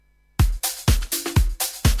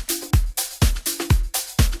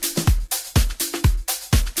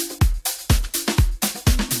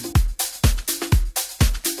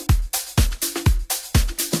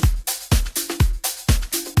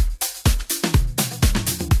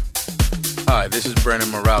Hi, this is Brandon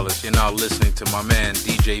Morales. You're now listening to my man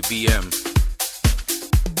DJ BM.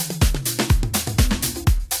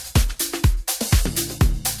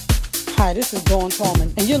 Hi, this is Dawn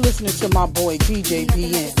Tallman, and you're listening to my boy DJ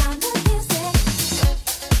BM.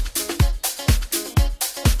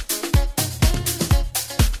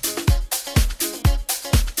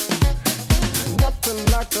 Nothing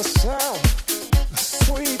like the sound, the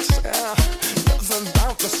sweet sound, nothing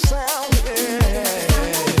about the sound, yeah.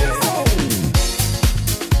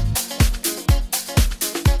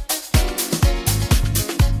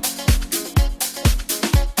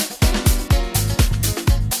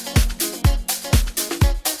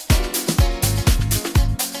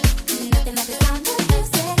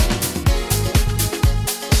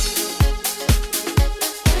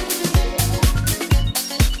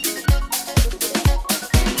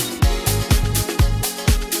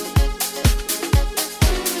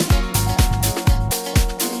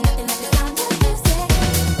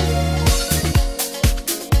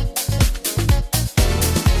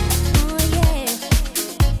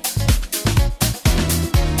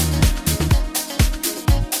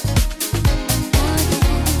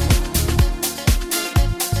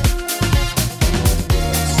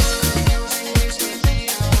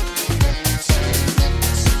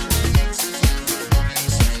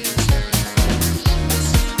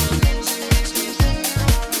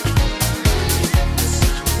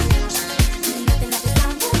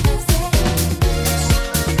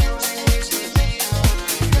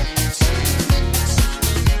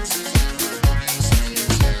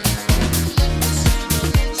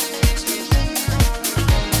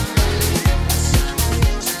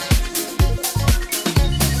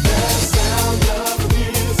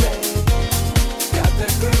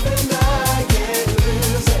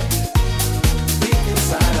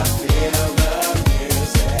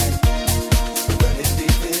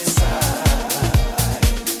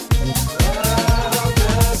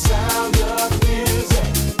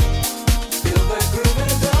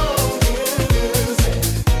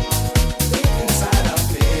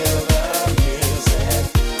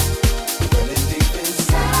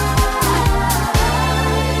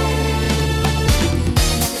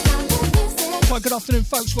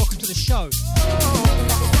 Folks, welcome to the show.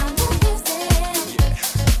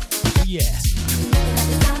 Yeah.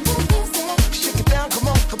 Shake it down, come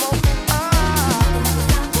on, come on.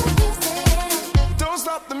 Don't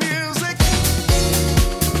stop the music.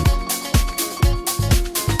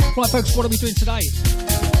 Right, folks, what are we doing today?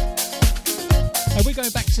 We're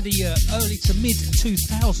going back to the early to mid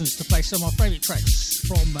 2000s to play some of my favourite tracks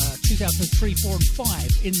from 2003, 4 and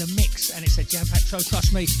 5 in the mix, and it's a jam-packed show,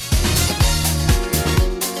 trust me.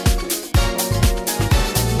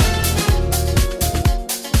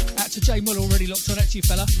 Out to Jay Muller, already locked on. Out to you,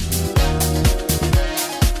 fella.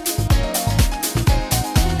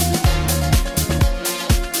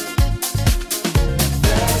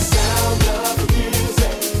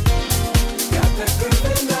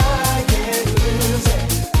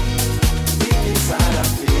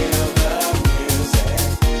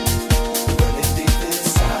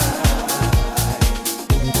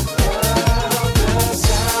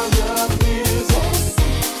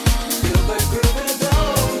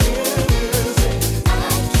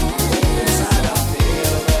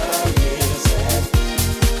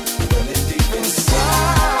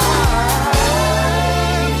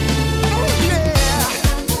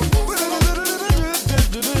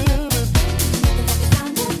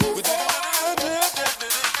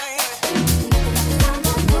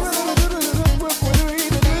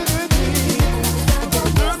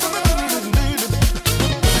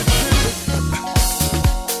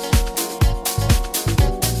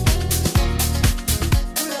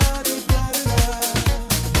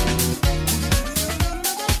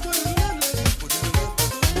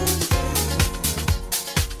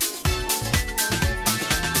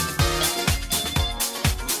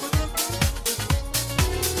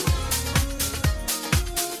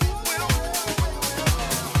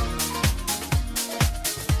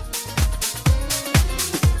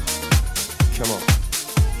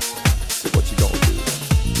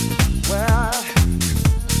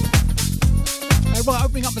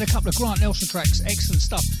 Grant Nelson tracks, excellent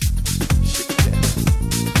stuff.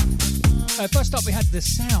 First up we had The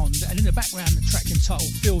Sound, and in the background the track entitled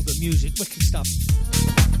Feel the Music, wicked stuff.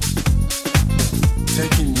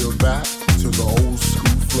 Taking you back to the old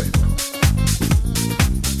school flavor.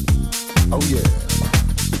 Oh yeah.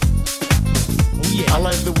 Oh yeah. I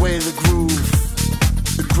like the way the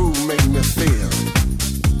groove made me feel.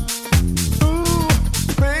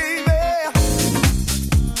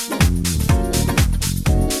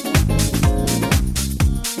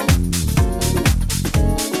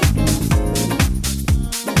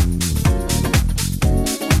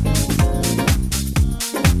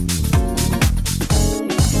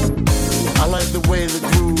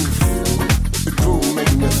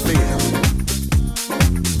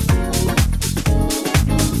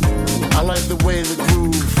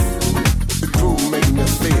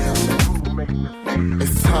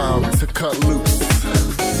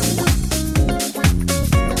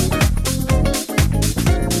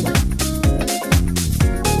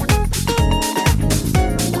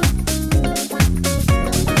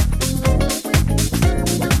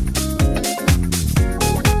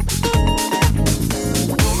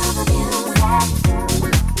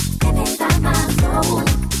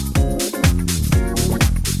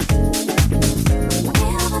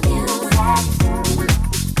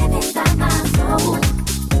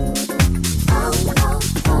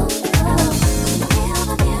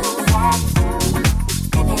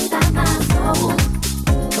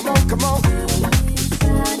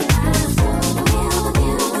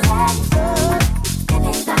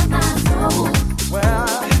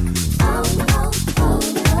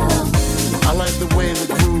 way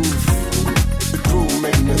the groove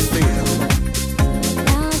make me feel.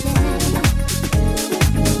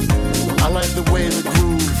 I like the way the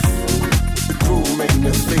groove make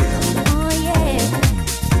me feel. Oh yeah.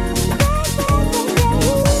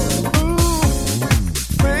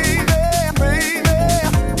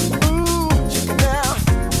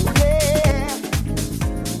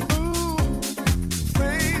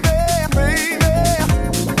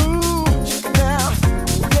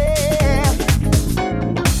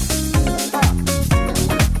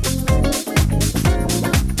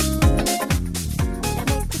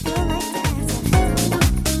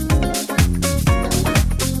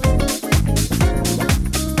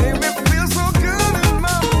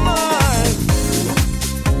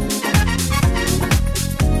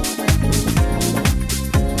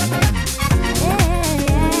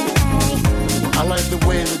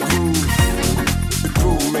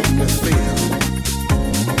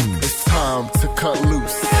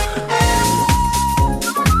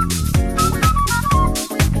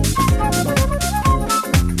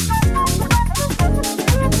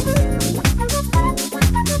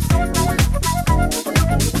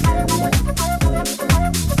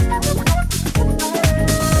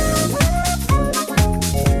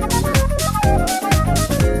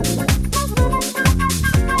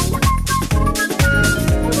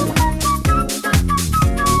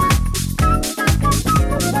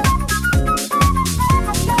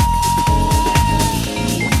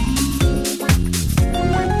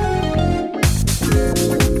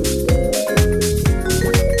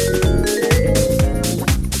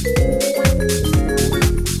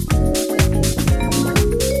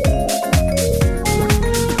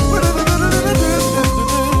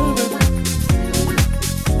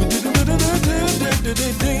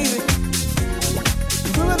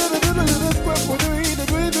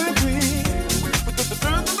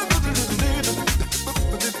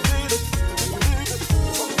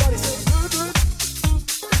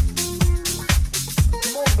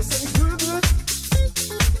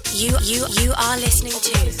 You are listening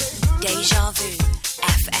to Deja Vu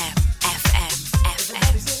FM.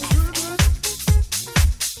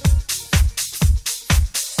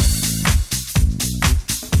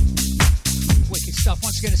 Wicked stuff.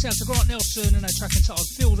 Once again, the sounds of Grant Nelson and a track entitled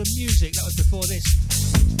Feel the Music. That was before this.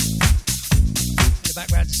 In the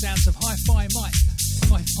background, the sounds of Hi-Fi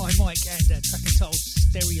Mike and a track entitled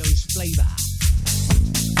Stereo's Flavor.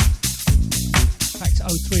 Back to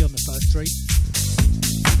 03 on the first three.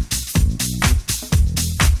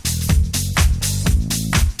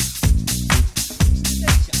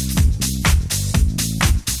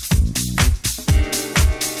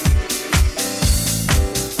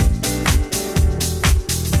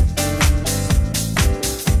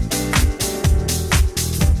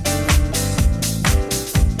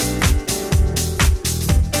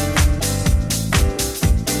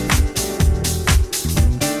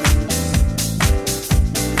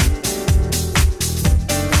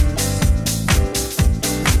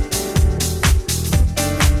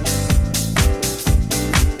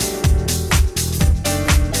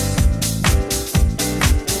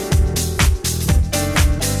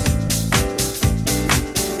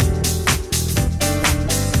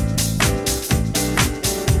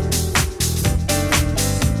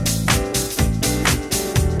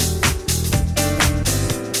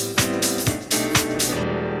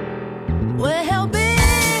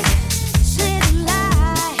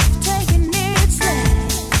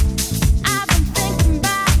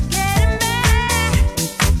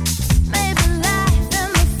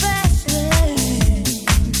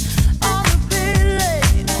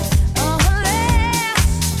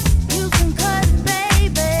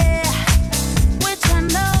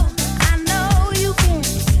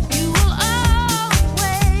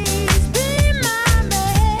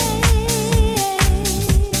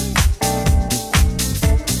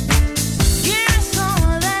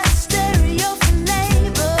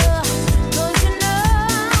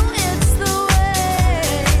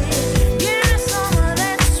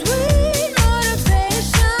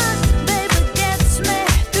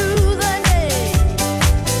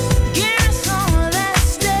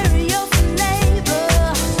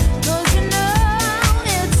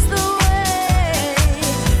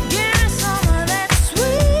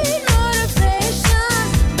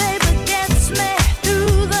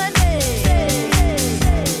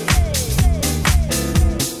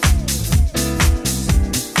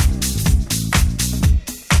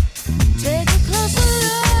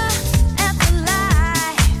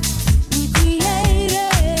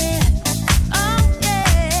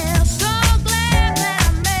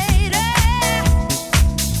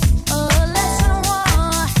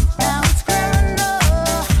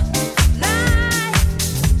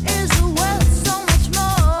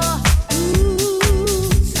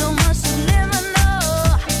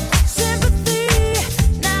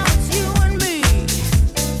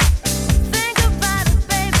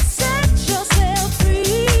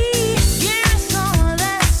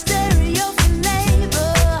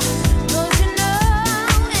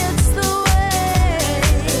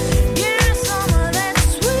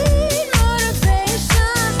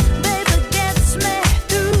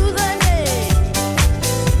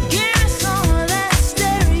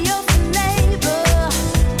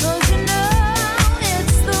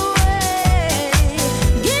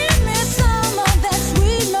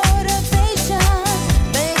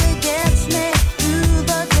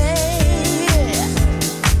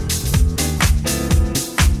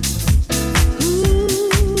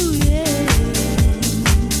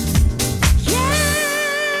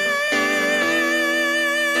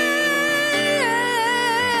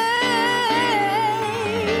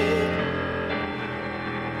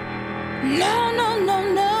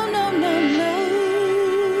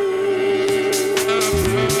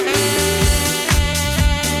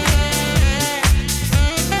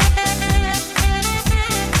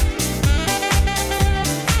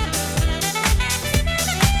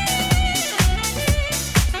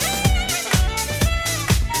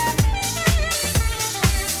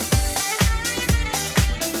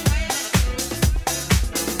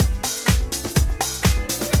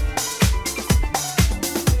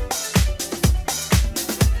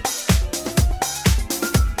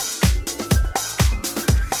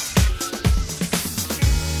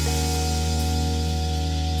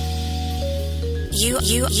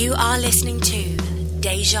 You are listening to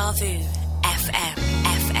Deja Vu FM.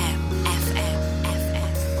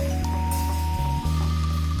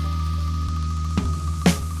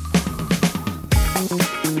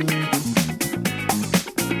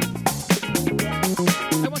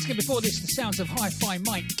 Once again, before this, the sounds of Hi-Fi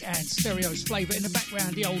Mike and Stereo's Flavour. In the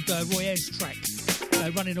background, the old Roy Ayers track,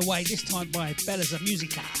 Running Away, this time by Bellas of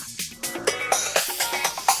Musica.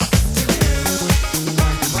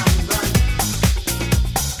 Wow.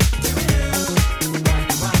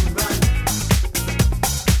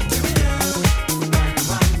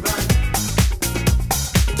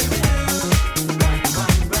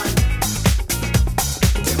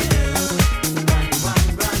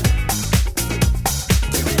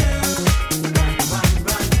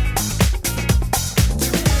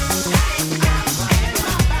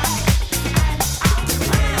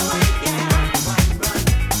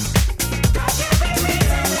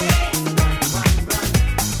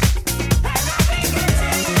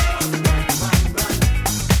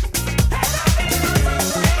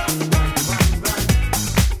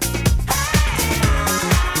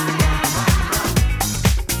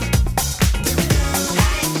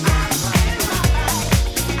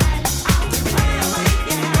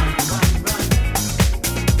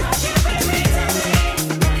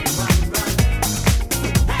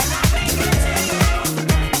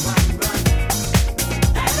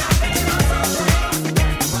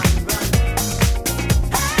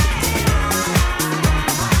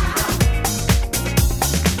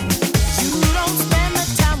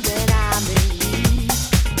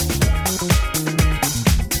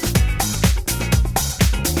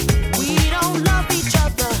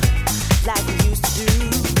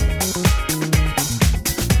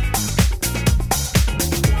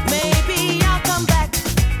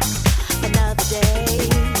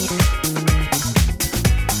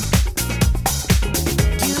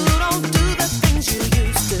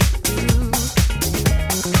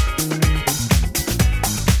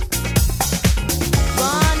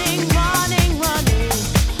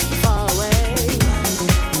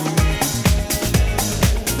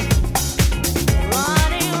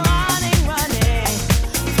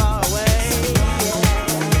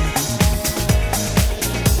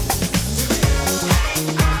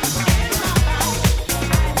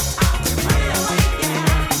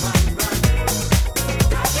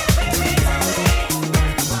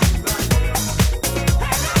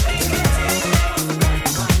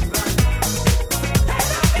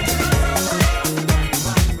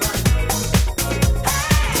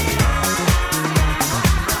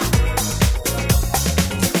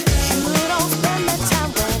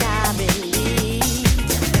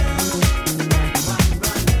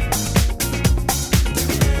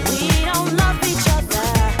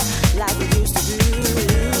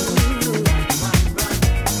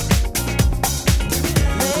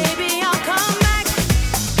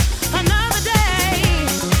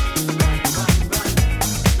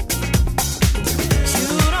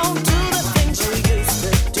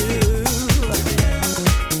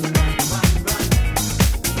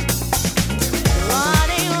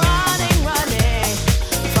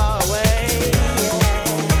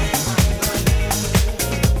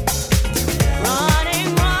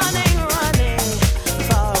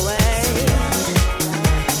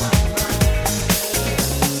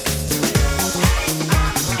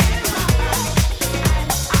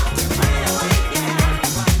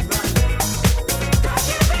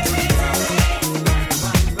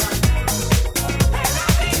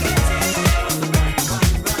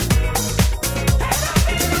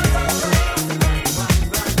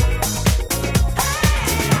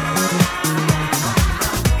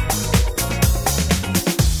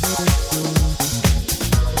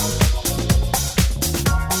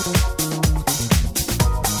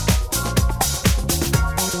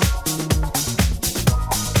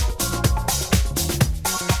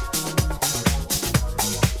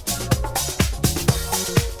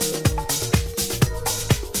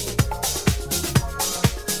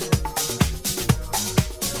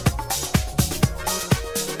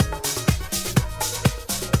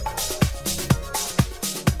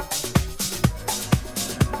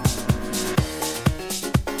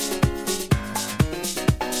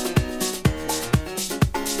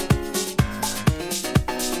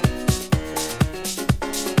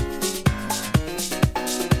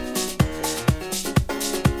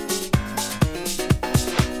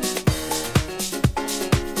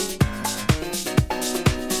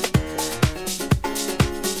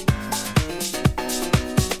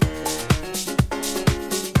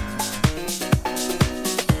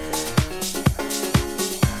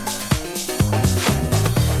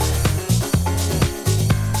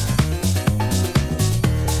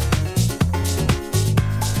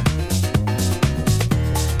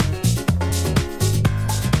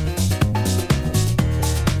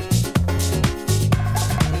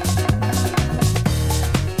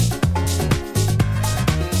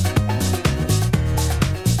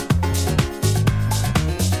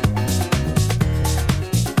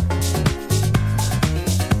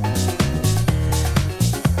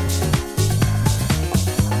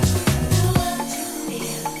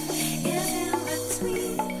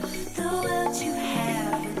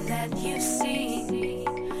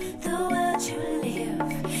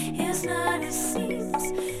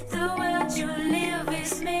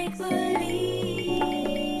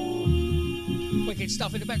 Wicked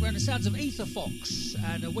stuff in the background. The sounds of Ether Fox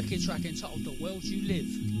and a wicked track entitled The World You Live.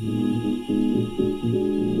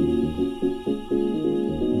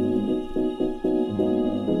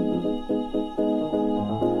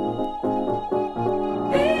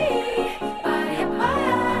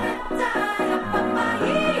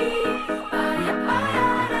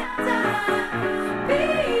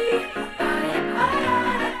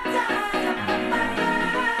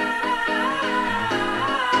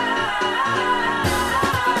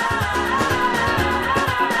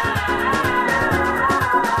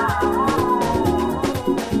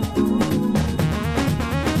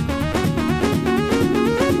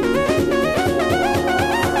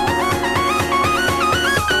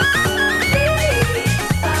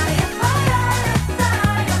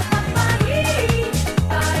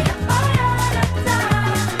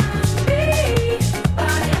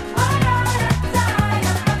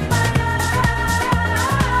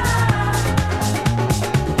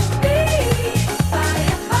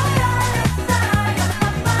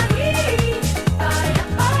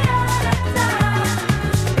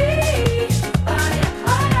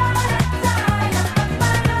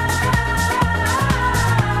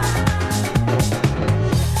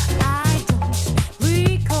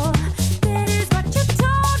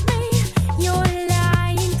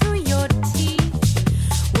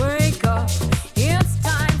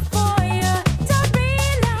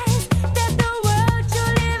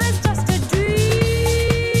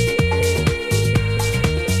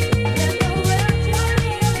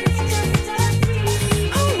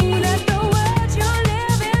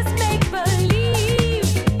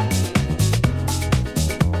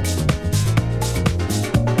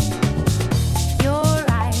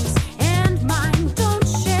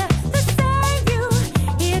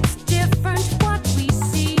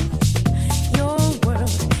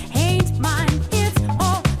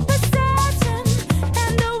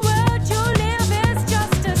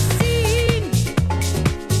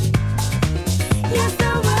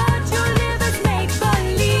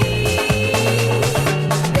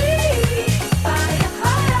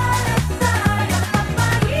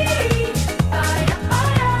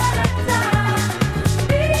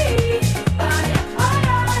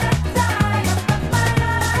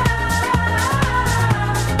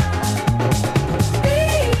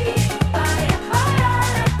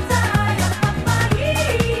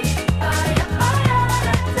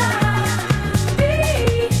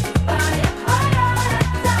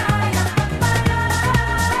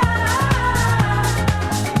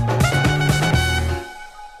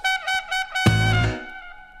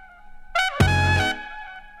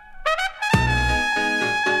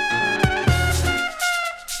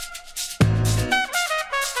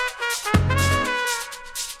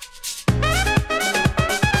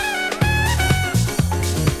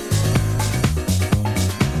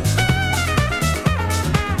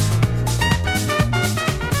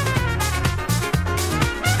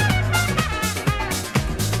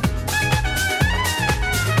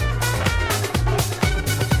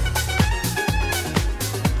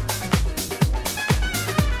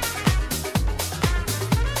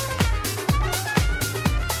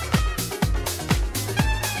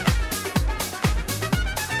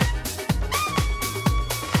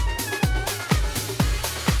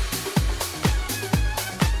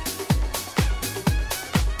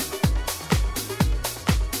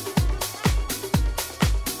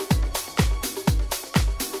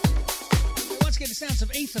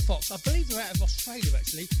 Ether Fox, I believe they're out of Australia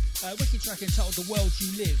actually. Wicked track entitled The World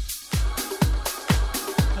You Live.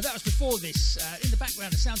 And that was before this. In the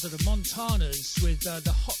background, the sounds of the Montanas with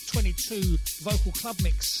the Hot 22 vocal club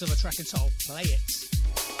mix of a track entitled Play It.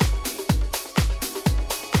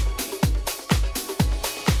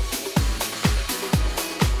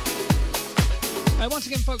 Once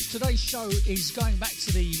again, folks, today's show is going back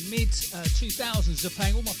to the mid-2000s. They're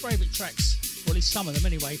playing all my favourite tracks, or at least some of them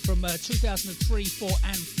anyway, from 2003, 4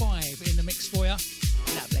 and 5 in the mix for you.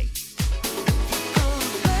 Lovely.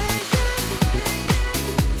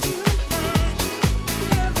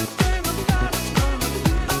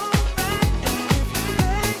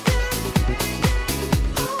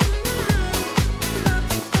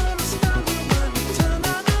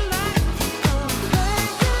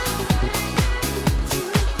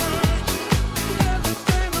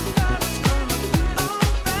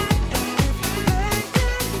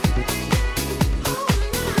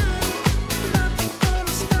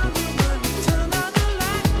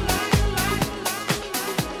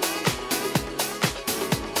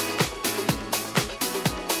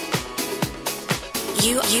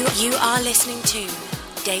 You are listening to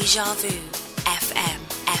Deja Vu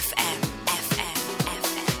FM.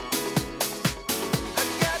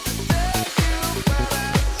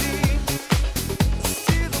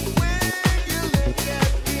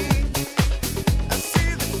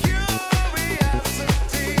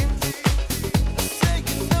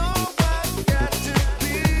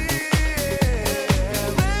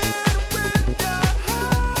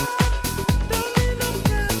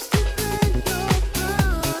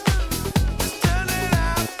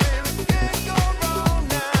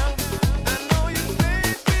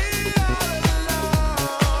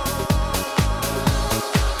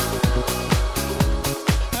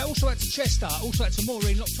 Esther. Also out to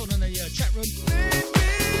Maureen, locked on in the chat room.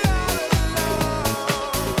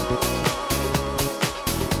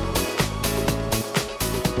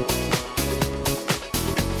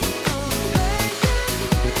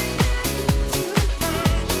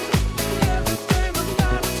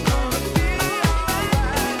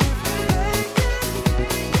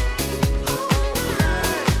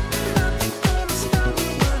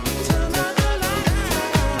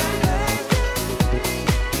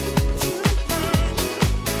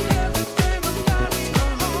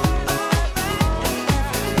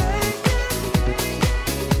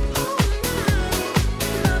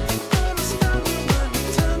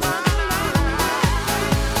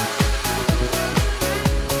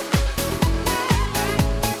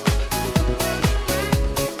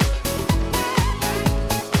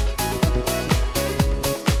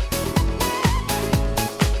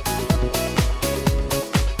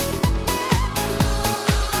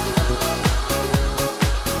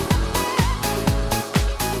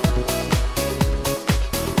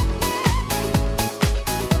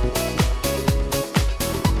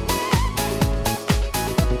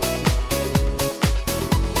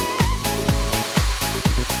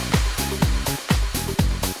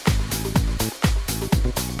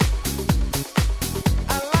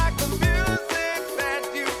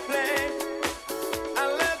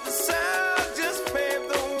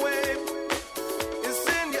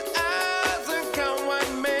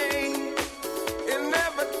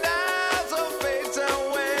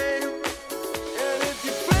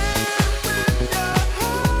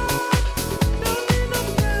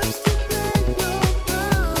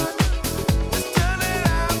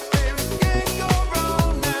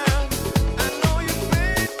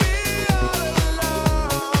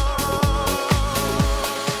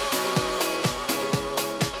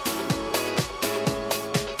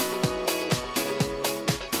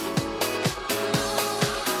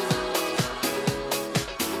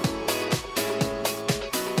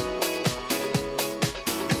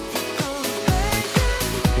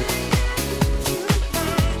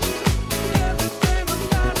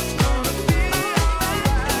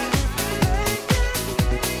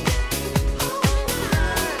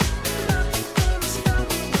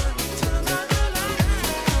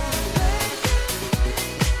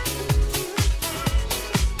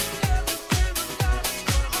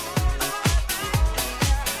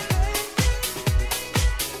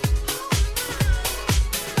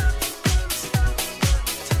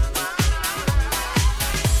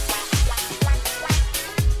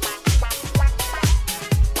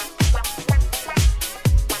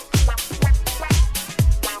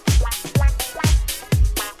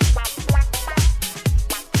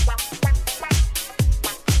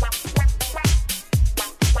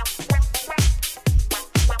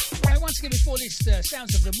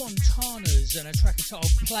 Sounds of the Montanas and a track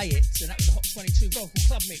entitled Play It, and that was a Hot 22 vocal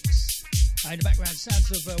club mix. In the background, sounds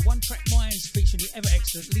of One Track Minds featuring the ever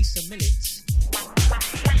excellent Lisa Millett,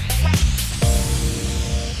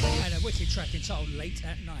 and a wicked track entitled Late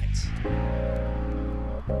at Night.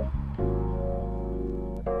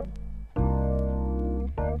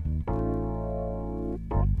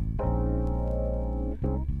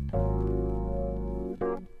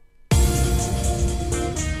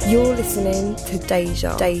 You're listening to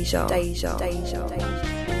Deja.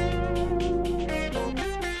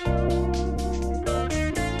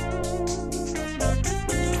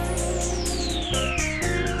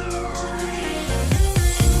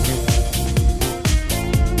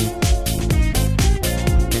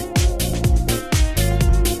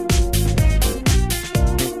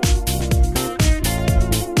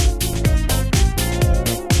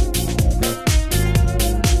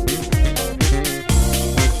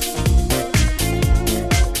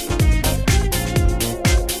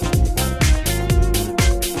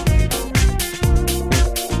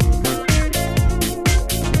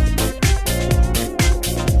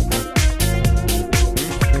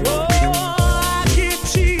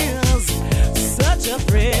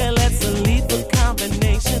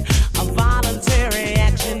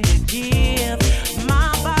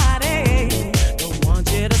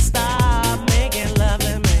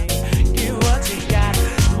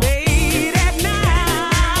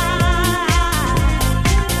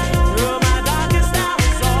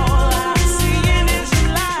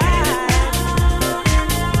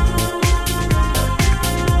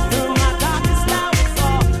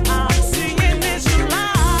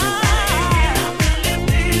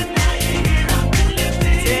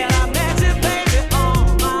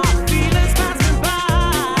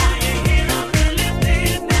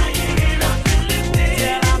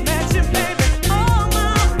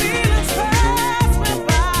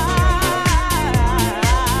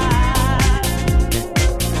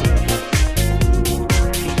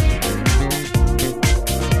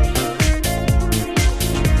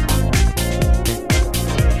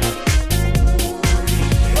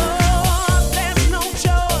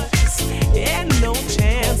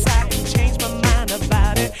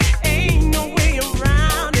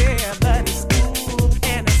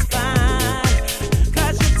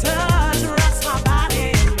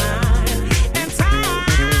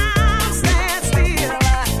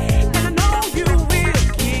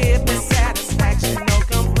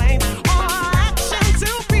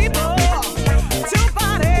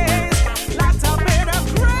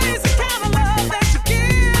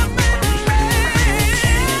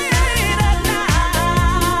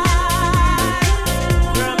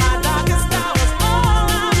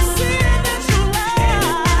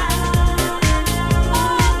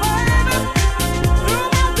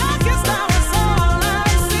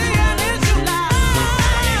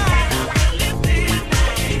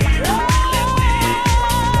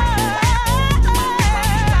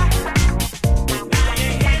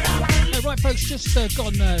 just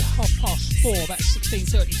gone 4:30, about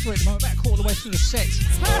 16:33 at the moment, about a quarter of the way through the set.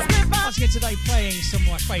 Once again today playing some of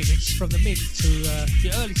my favourites from the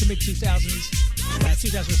the early to mid 2000s,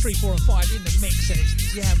 2003, 4 and 5 in the mix, and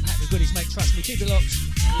it's jam packed with goodies, mate, trust me, keep it locked.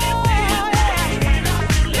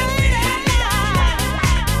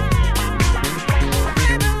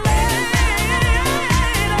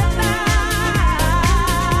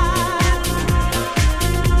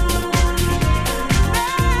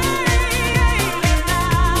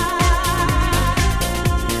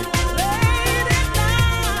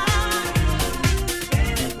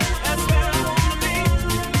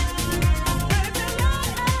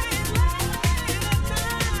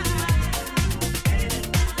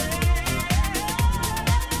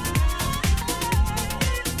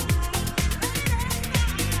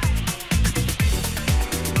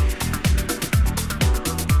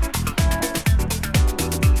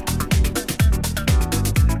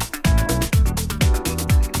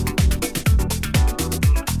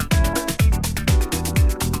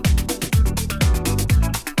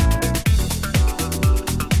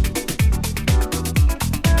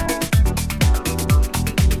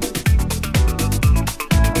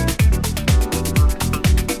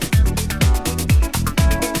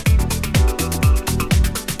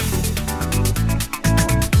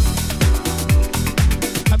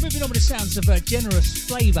 Of a generous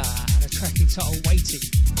flavour and a track entitled Waiting.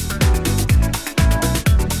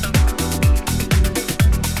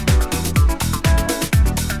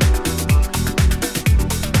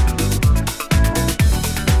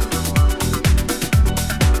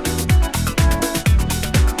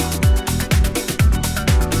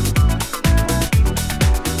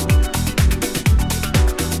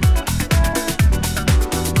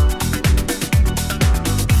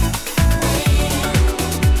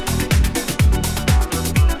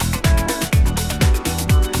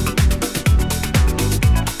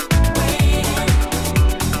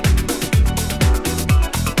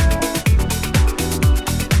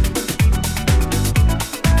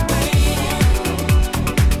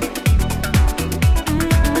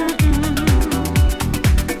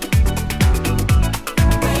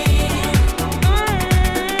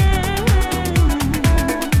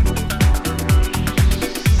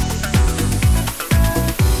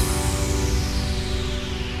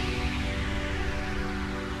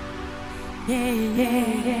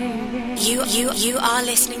 You are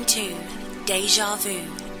listening to Deja Vu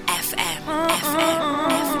FM.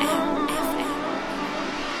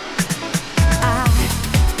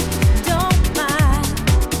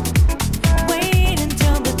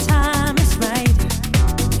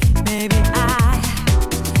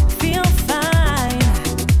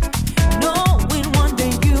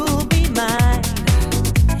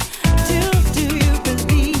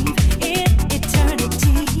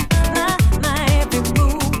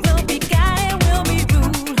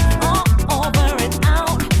 Over and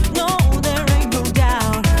out, no, there ain't no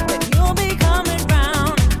doubt.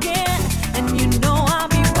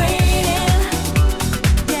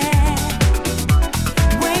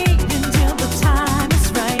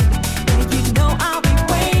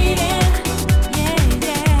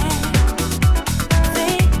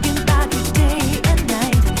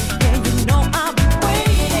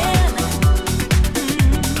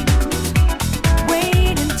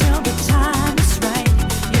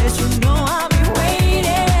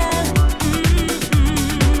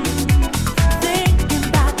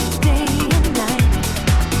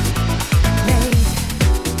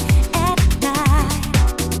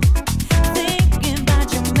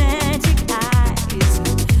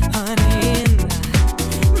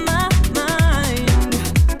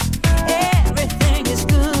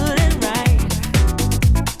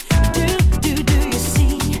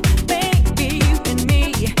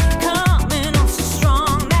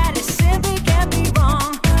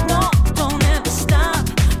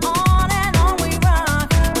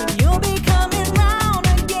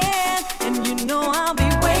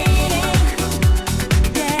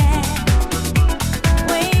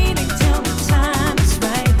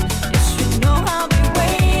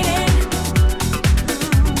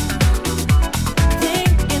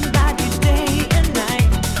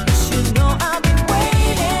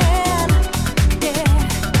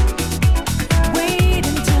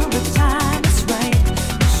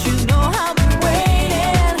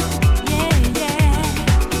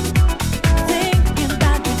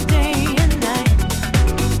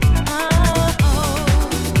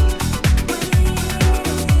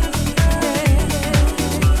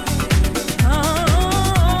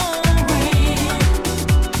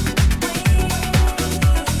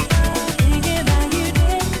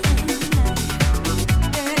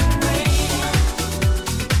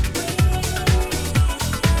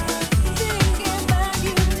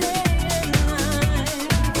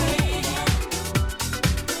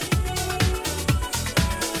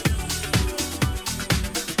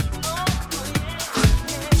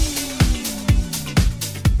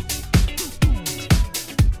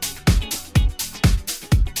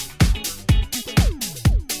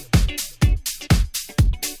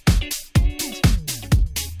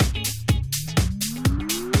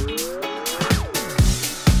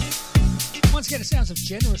 Get the sounds of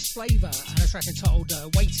Generous Flavour and a track entitled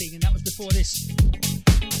Waiting, and that was before this.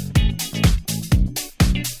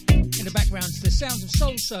 In the background, the sounds of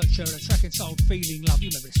Soul Searcher and a track entitled Feeling Love. You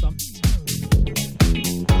remember this one?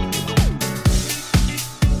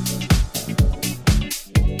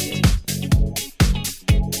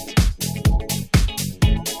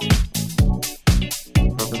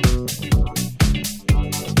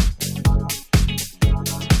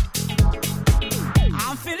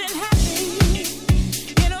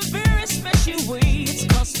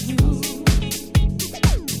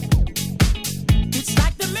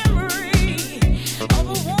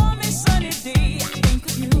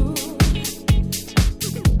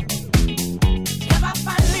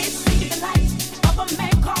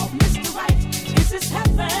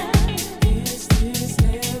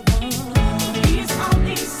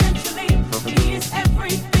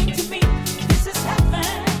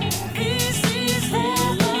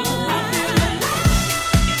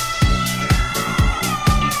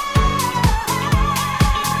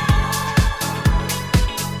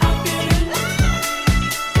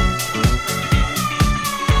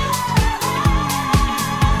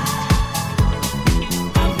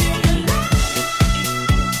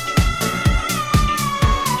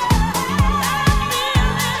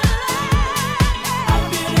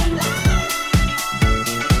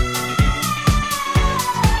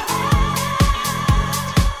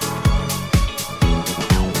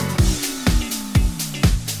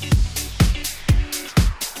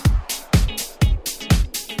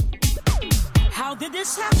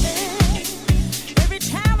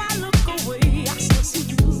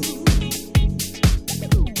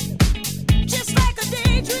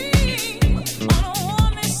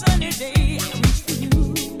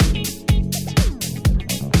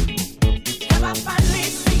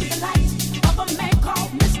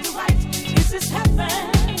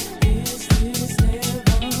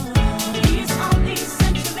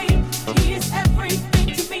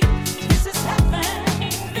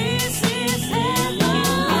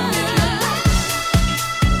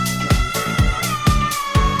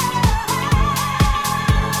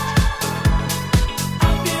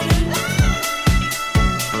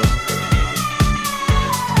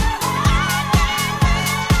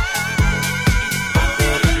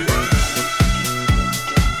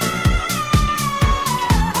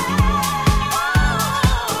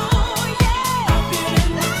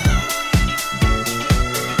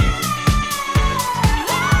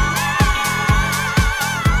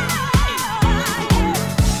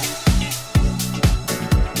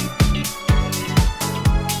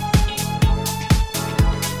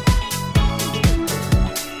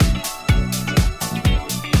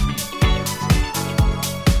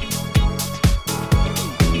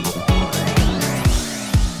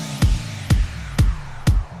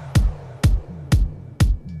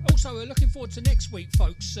 To next week,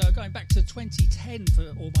 folks, going back to 2010 for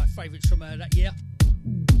all my favourites from that year.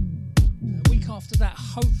 A week after that,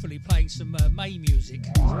 hopefully playing some May music,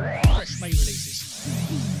 fresh May releases.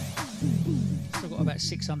 Still got about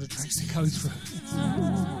 600 tracks to go through.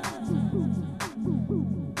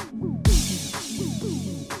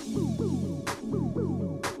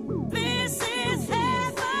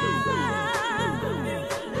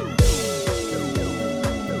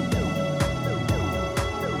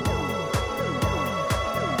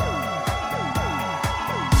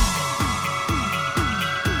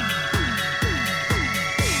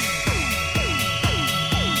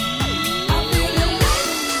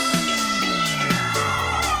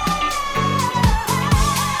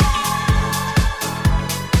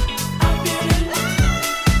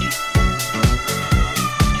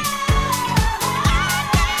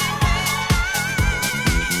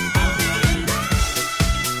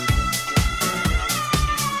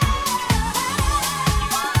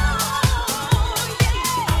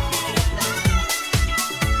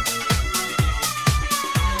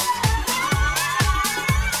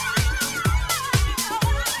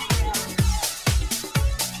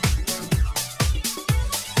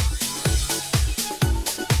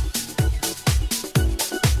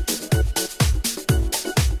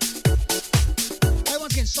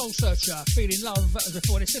 Feeling Love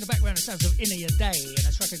before this. In the background, the sounds of Inner Your Day and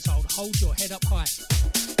a track entitled Hold Your Head Up High.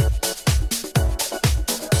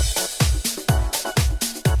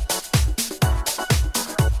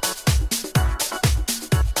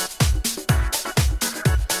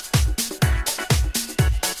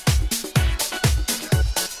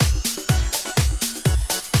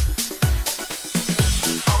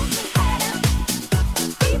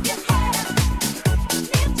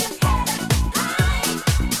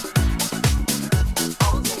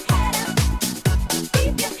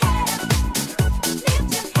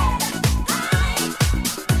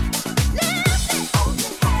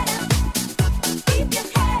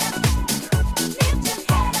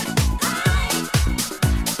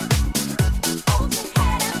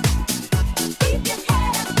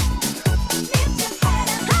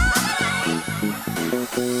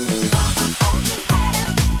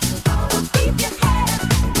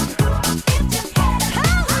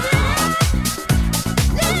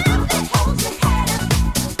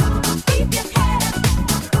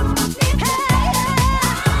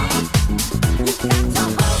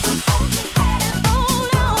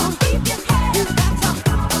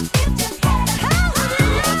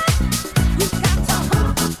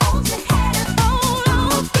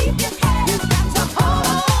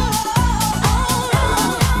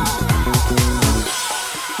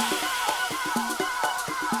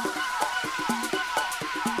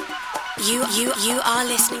 You are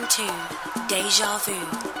listening to Deja Vu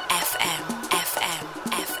FM.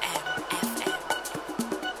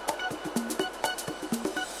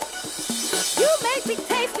 You make me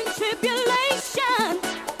taste in tribulation.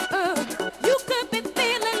 You could be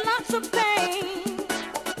feeling lots of pain.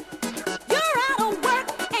 You're out of work,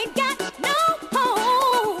 ain't got no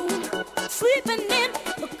home, sleeping in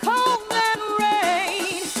the cold and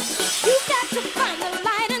rain. You got to find the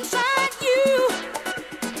light inside you,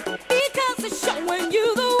 because it's showing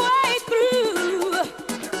you the way through.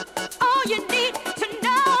 All you need to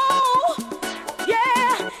know,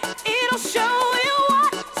 yeah, it'll show you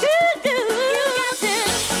what to do. You got to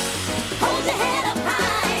hold your head up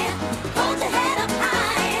high, hold your head up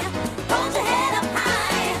high, hold your head up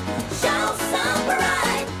high, show some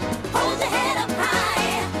pride. Hold your head up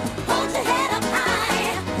high, hold your head up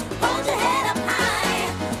high, hold your head up high,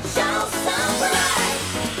 show some pride.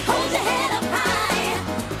 Hold your head up high,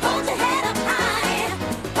 hold your head up high,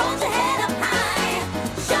 hold your head up high,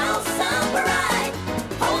 show some pride.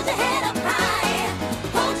 Hold your head up high,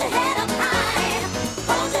 hold your head up high,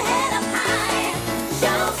 hold your head up high,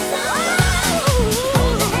 show some pride.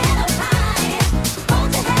 Hold your head up high,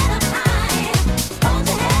 hold your head up high, hold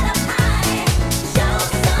your head up high, show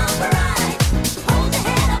some pride. Hold your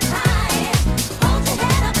head up high, hold your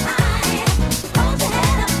head up high, hold your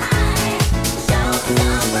head up high, show some pride.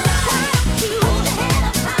 Hold your head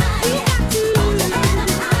up high, you got to hold your head up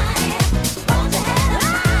high, hold your head up high,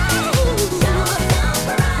 show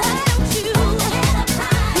some pride. Hold your head up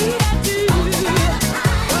high, you got to hold your head up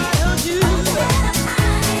high, hold your head up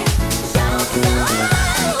high, show some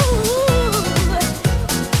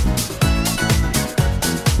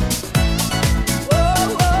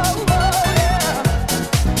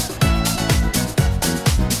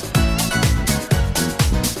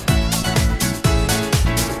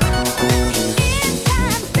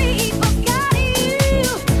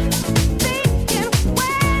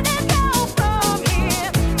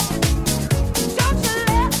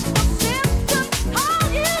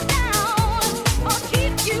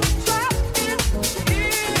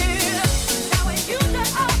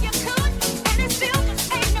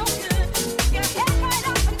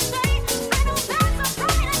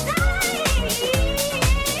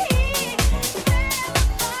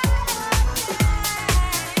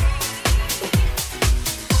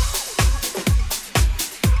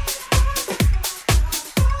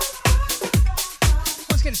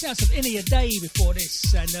Let's get the sounds of Innie a Day before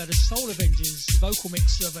this, and the Soul Avengers vocal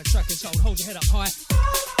mix of a track entitled Hold Your Head Up High.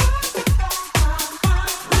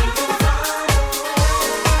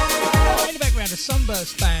 In the background, a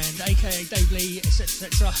Sunburst Band, aka Dave Lee,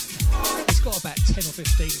 etc. It's got about 10 or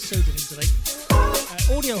 15 pseudonyms today.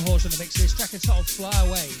 Audio Horse on the mix, this track entitled Fly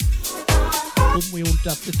Away. Wouldn't we all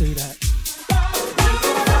love to do that?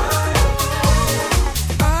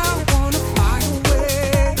 I wanna fly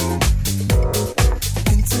away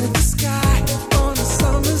into the sky on a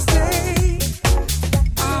summer's day.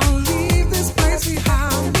 I'll leave this place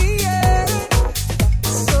behind me, yeah.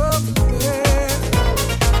 Somewhere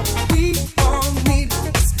we all need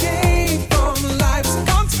escape from life's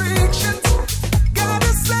constrictions.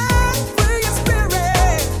 Gotta set free your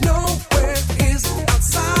spirit. Nowhere is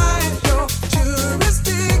outside your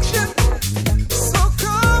jurisdiction.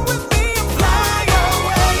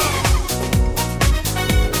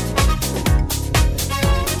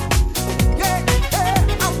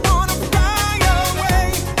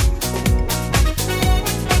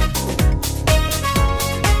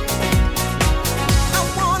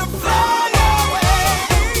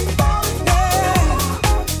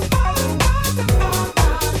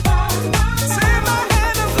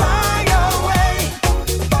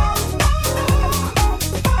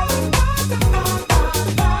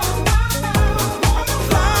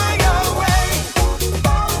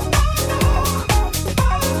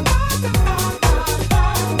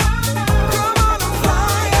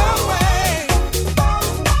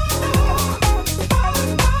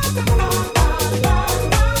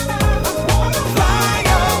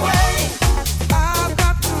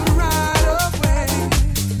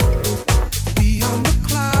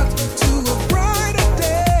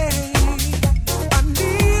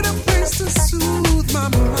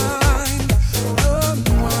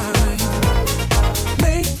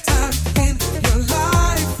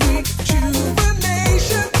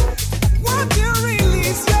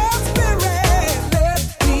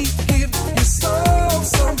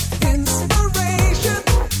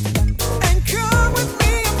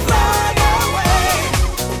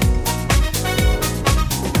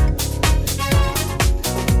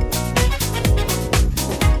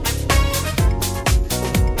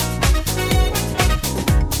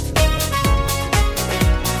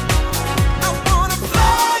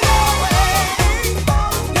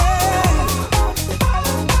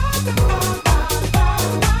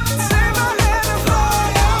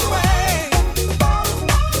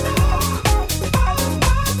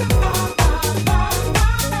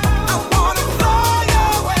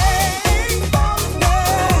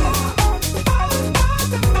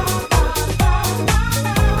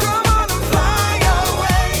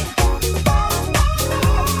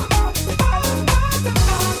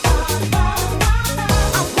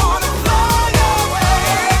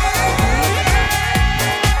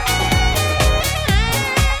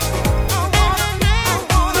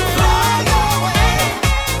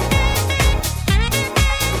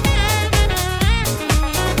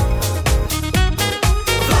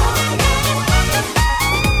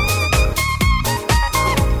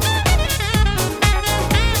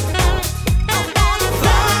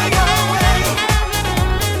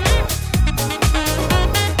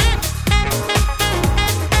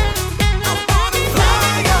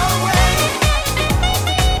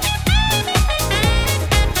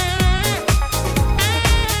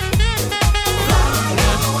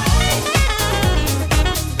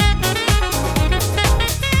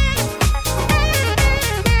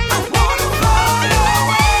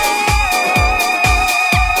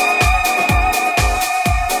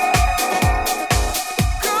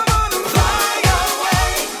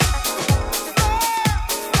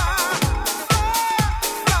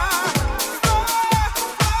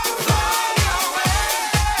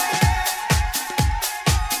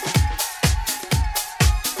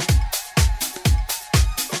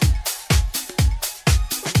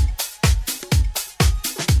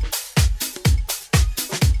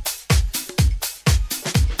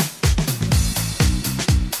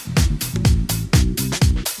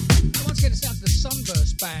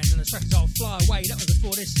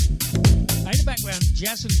 In the background,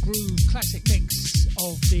 Jazz and Groove classic mix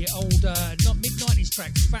of the old mid-90s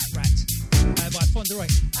track Fat Rat by Fonda Ray.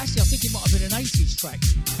 Actually, I think it might have been an 80s track,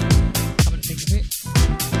 come to think of it.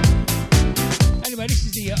 Anyway, this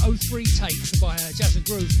is the 03 tape by Jazz and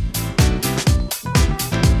Groove.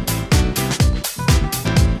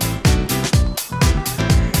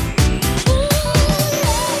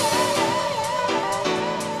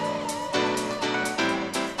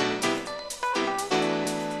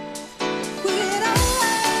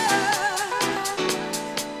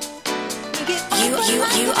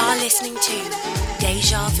 You are listening to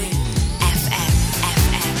Deja Vu FM.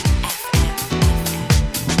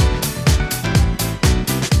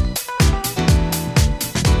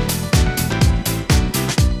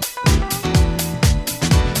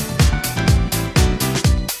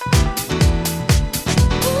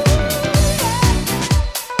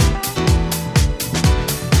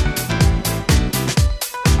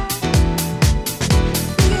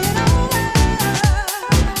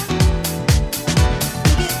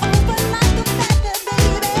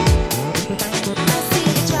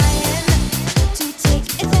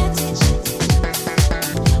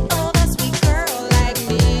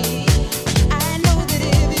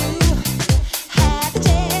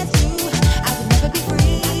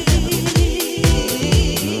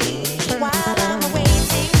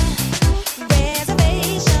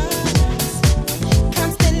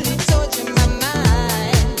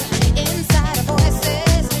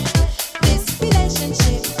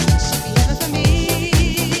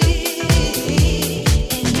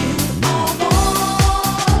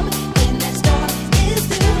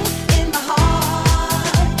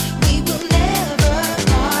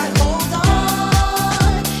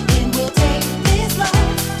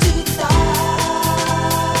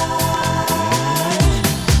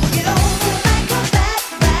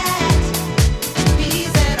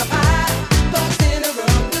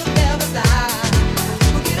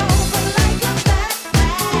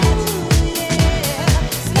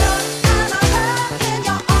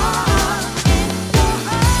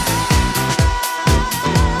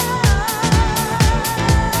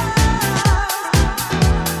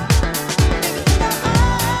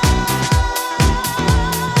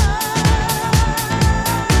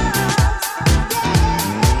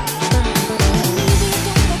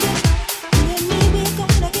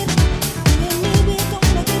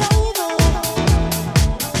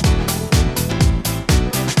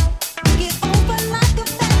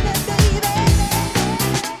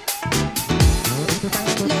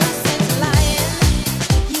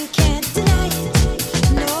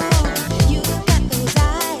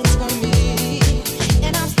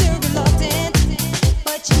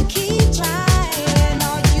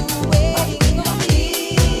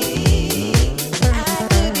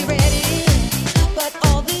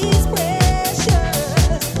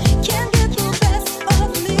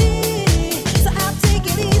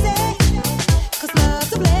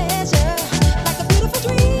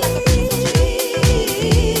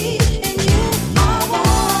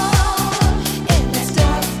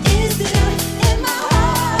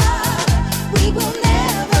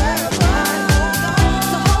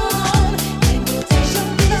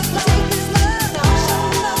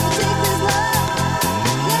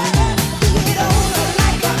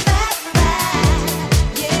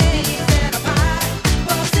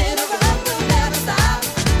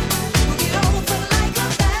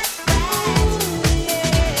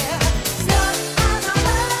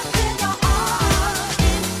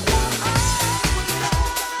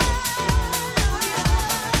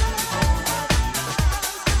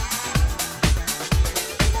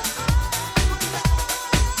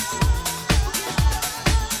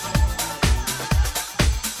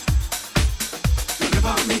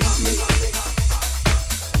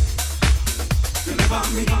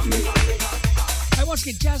 Hey, once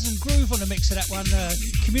again, Jazz and Groove on the mix of that one.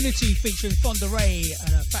 Community featuring Fonda Ray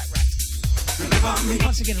and Fat Rat.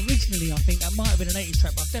 Once again, originally I think that might have been an 80s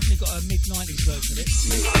track, but I've definitely got a mid-90s version of it,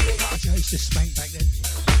 which I used to spank back then.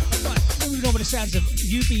 Right, moving on with the sounds of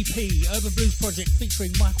UBP, Urban Blues Project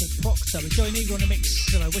featuring Michael Proctor with Joey Negro on the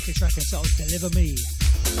mix of a wicked track entitled Deliver Me.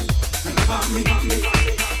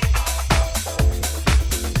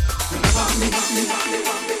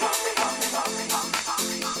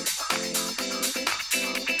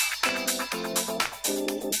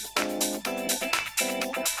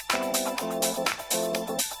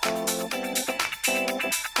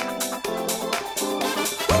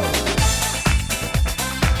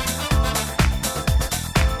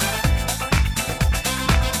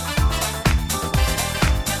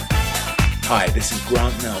 Hi, this is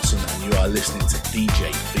Grant Nelson and you are listening to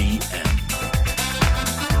DJ VM.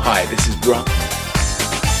 Hi, this is Grunt.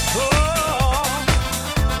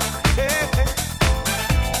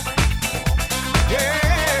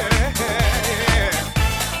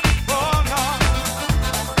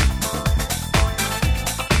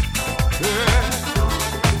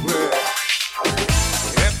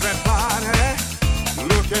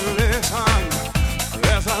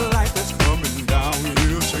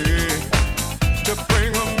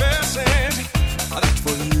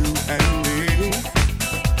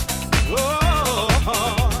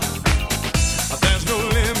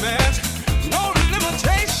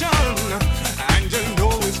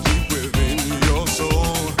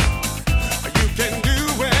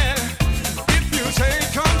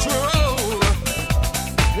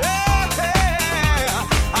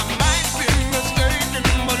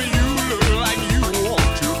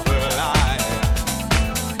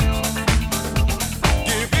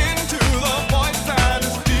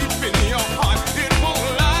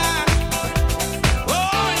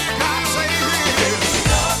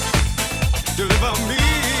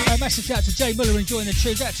 Jay Muller enjoying the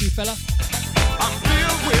tunes. Out to you, fella.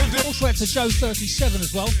 Also out to Joe 37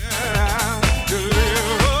 as well.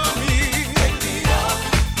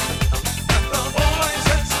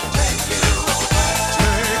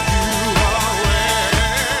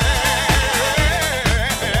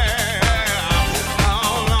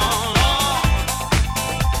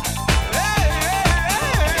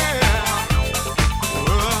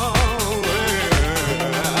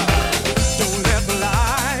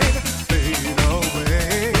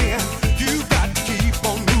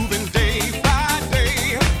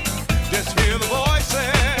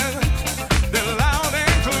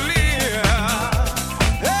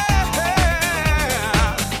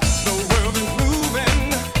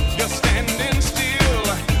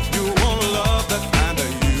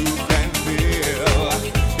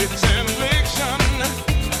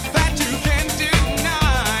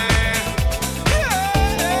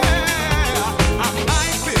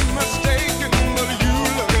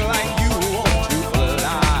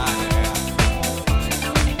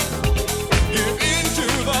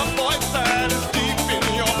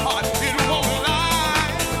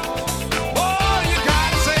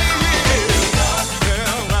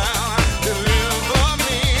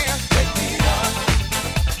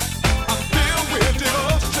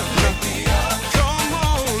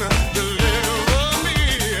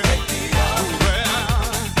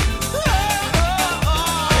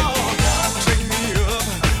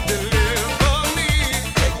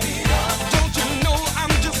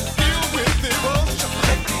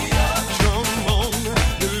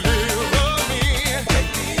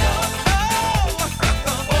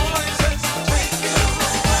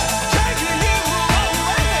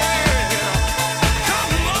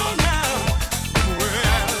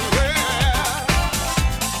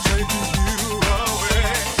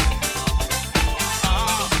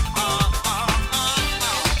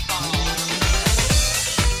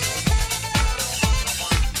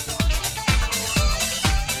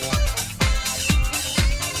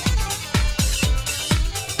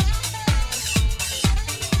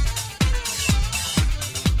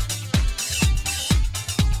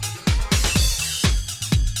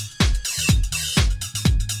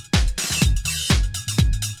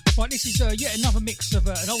 Yet another mix of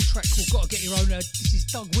an old track called Gotta Get Your Own. This is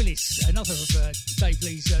Doug Willis, another of Dave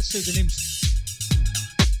Lee's pseudonyms.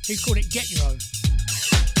 He's called it Get Your Own.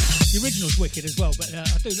 The original's wicked as well, but I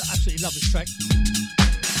do absolutely love this track.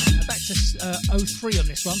 Back to 03 on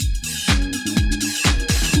this one.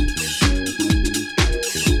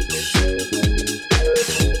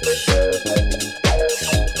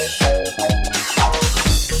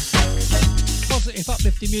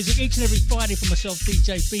 Uplifting music each and every Friday for myself,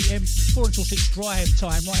 DJ BM, 4 until 6 drive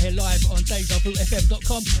time, right here live on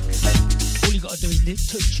DejaVuFM.com. All you got to do is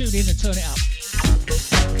tune in and turn it up.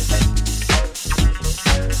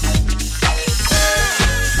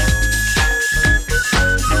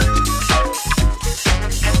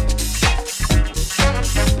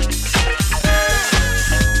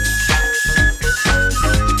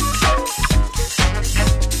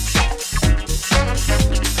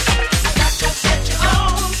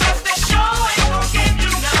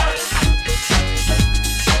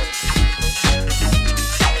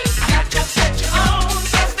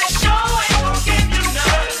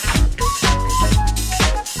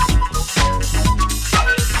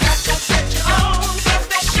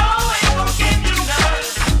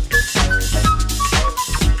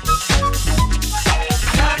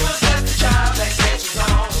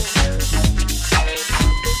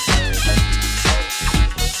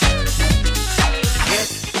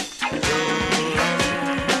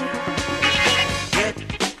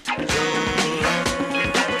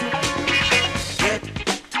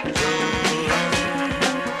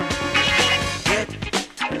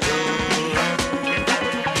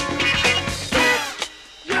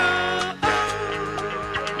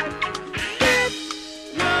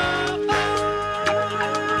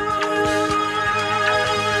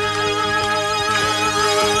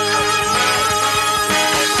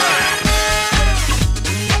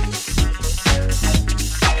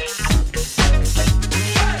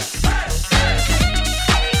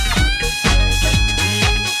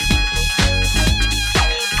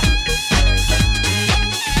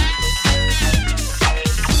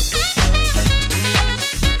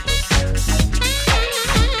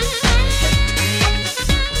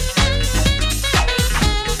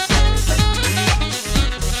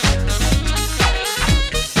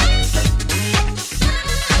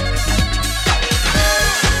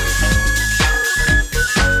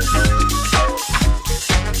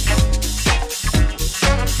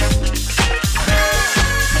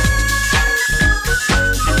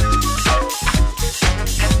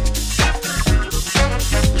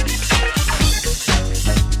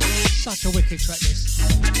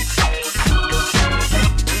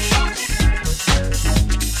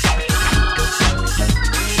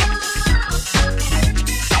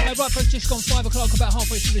 just gone 5 o'clock, about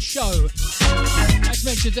halfway through the show. As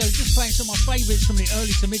mentioned, just playing some of my favourites from the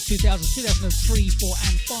early to mid 2000s, 2003, 4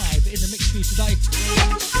 and 5 in the mix for you today.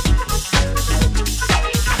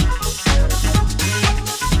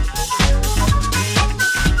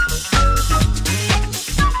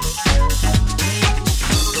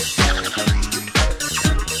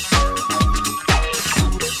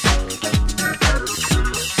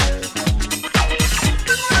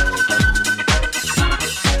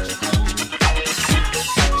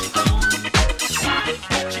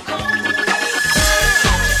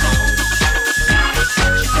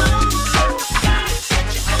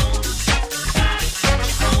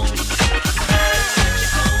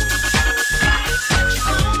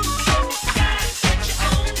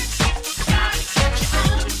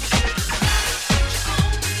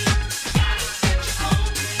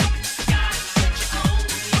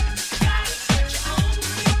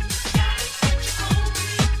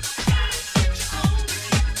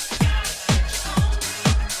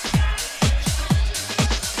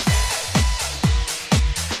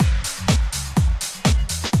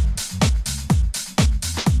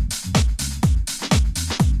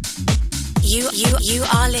 You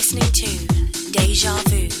are listening to Deja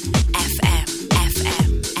Vu FM.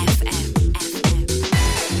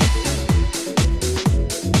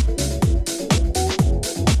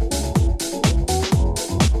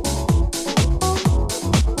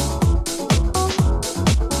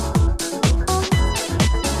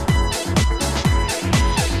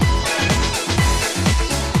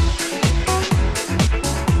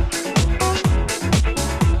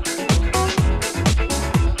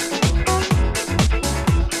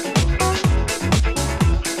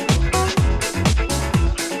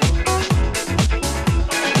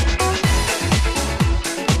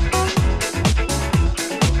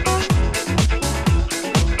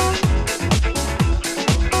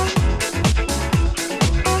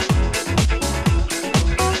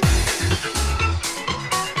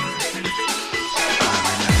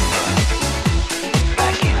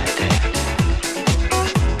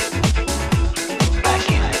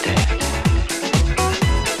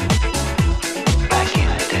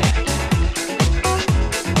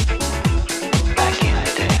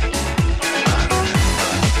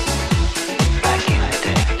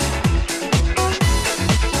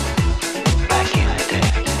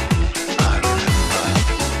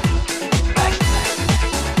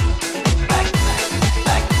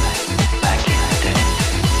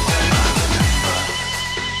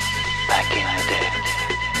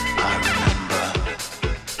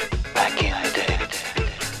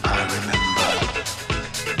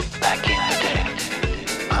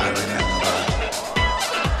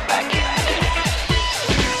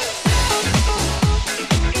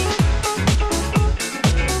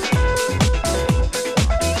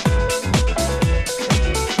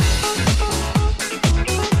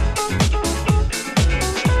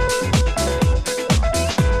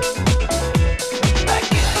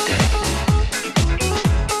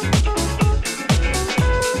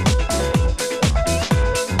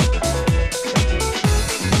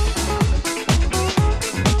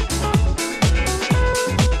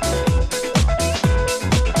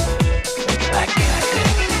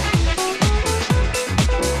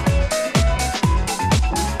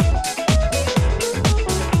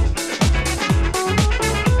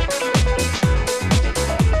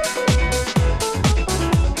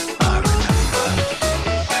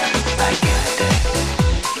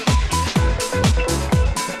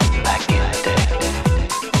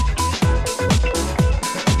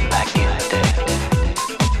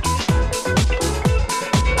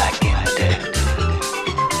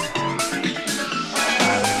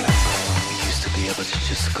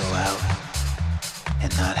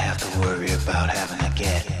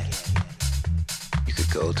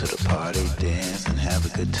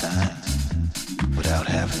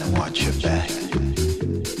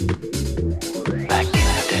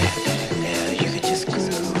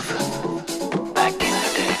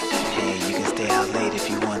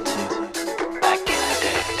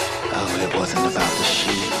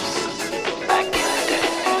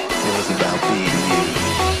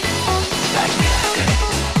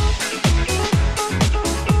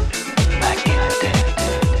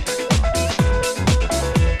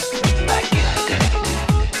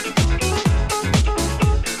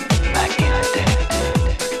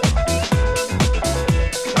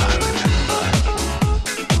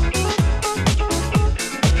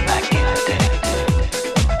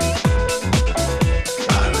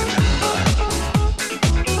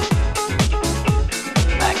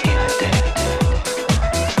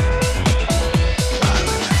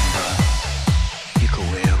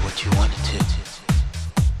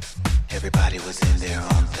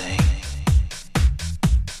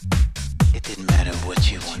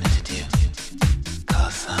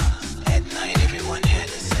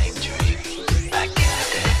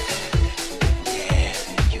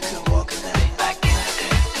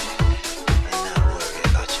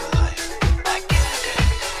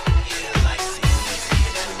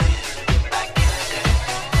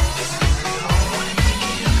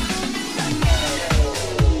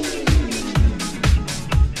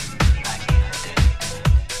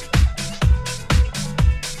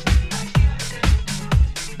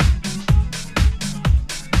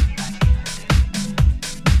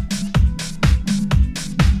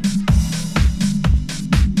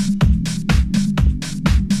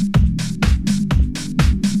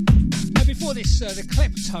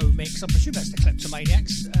 Kleptomaniacs. I presume that's the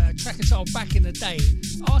Kleptomaniacs. Track entitled Back in the Day.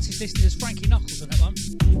 Artist listed as Frankie Knuckles on that one.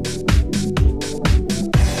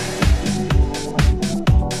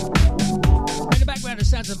 In the background, the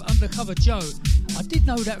sounds of Undercover Joe. I did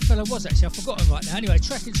know who that fella was actually. I've forgotten right now. Anyway,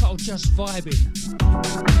 track entitled Just Vibing.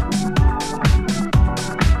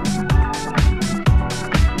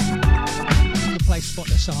 Good place to spot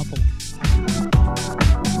the sample.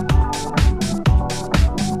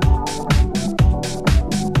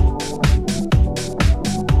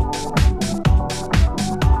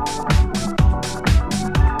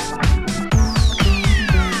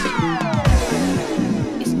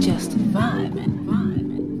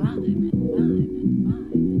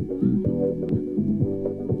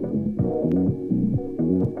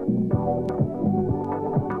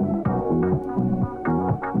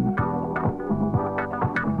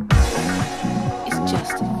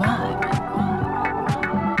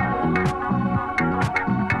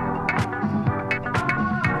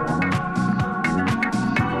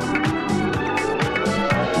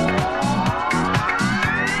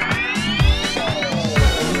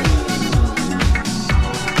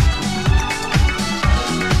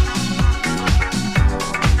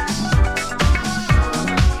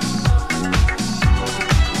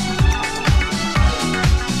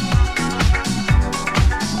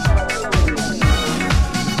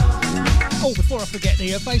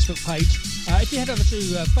 Facebook page. If you head over to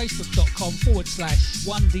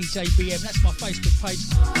facebook.com/1DJBM, that's my Facebook page.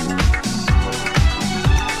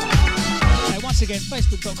 Once again,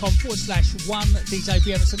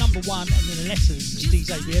 facebook.com/1DJBM. It's the number 1 and then the letters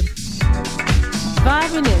DJBM.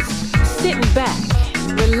 Vibing is sitting back,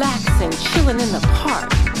 relaxing, chilling in the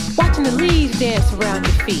park, watching the leaves dance around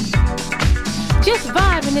your feet. Just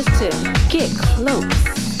vibing is to get close,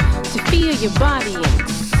 to feel your body and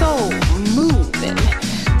soul moving.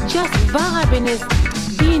 Just vibing is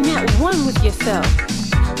being at one with yourself,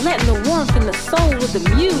 letting the warmth and the soul of the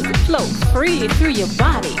music flow freely through your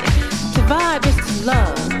body. To vibe is to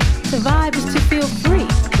love. To vibe is to feel free.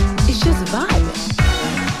 It's just vibing.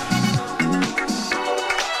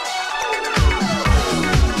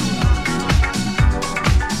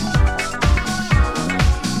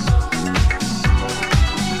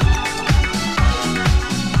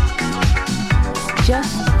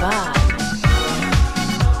 Just vibe.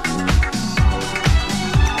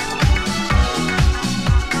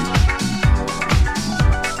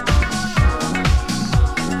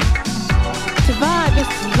 To vibe is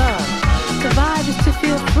to love. To vibe is to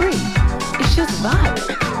feel free. It's just vibe.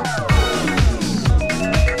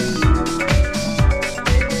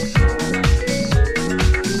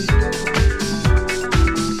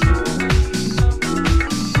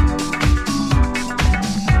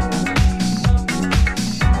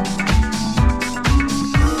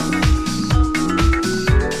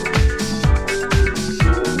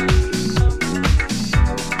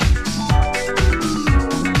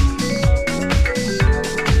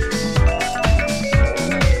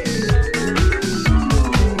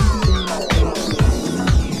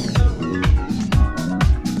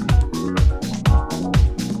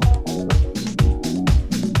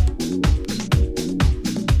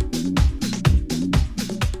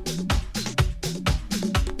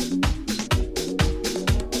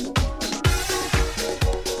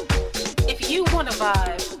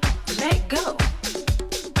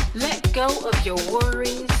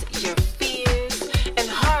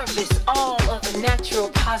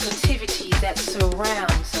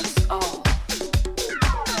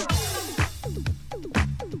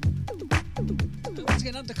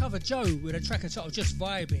 With a track entitled Just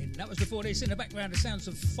Vibing. That was before this. In the background, the sounds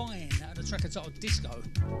of Fine out of the track entitled Disco.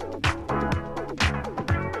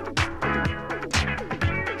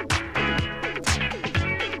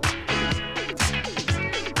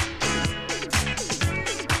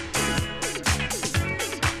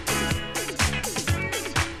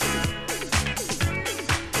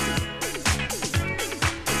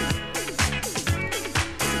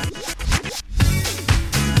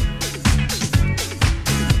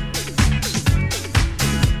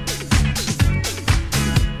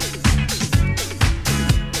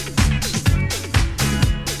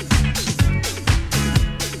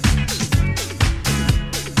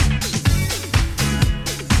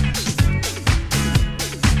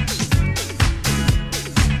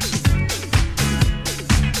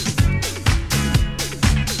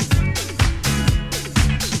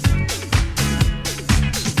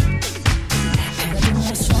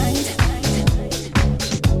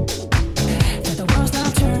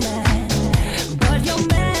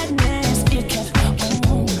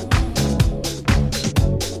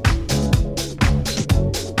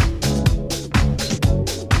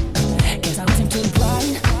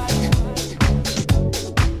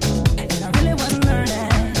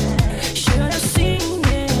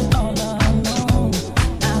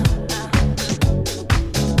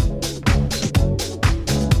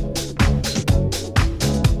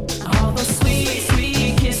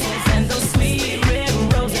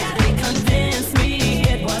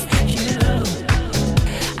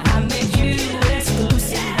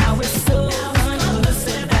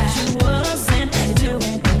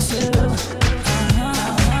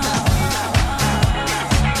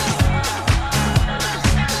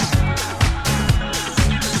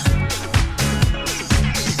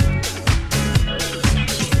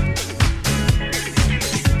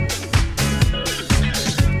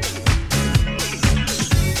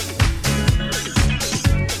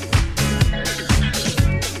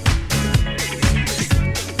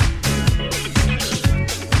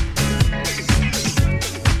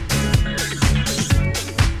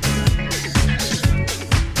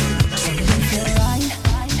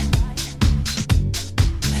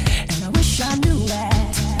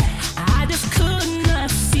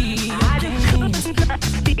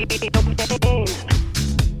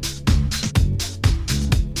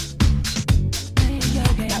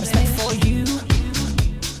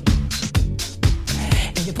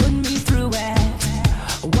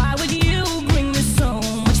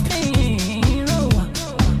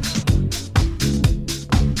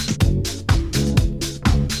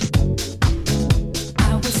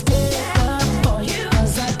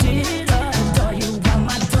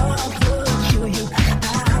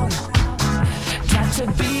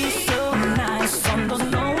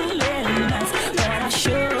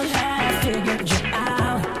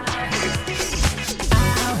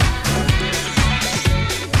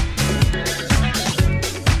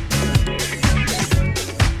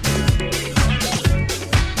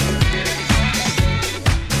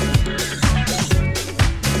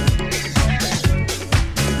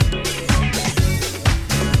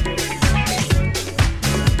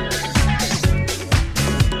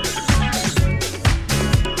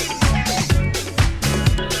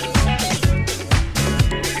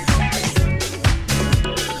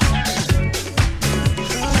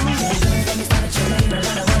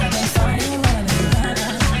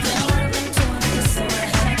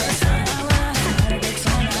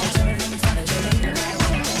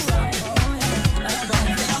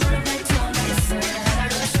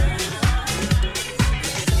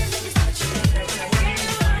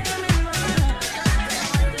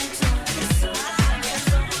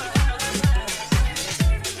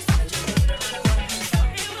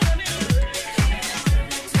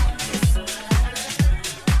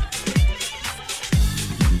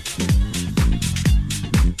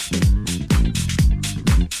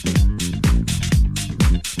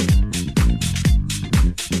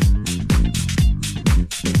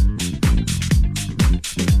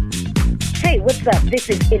 what's up? This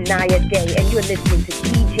is Inaya Day, and you're listening to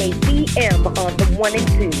DJ VM on the 1 and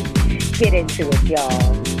 2. Get into it,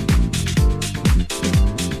 y'all.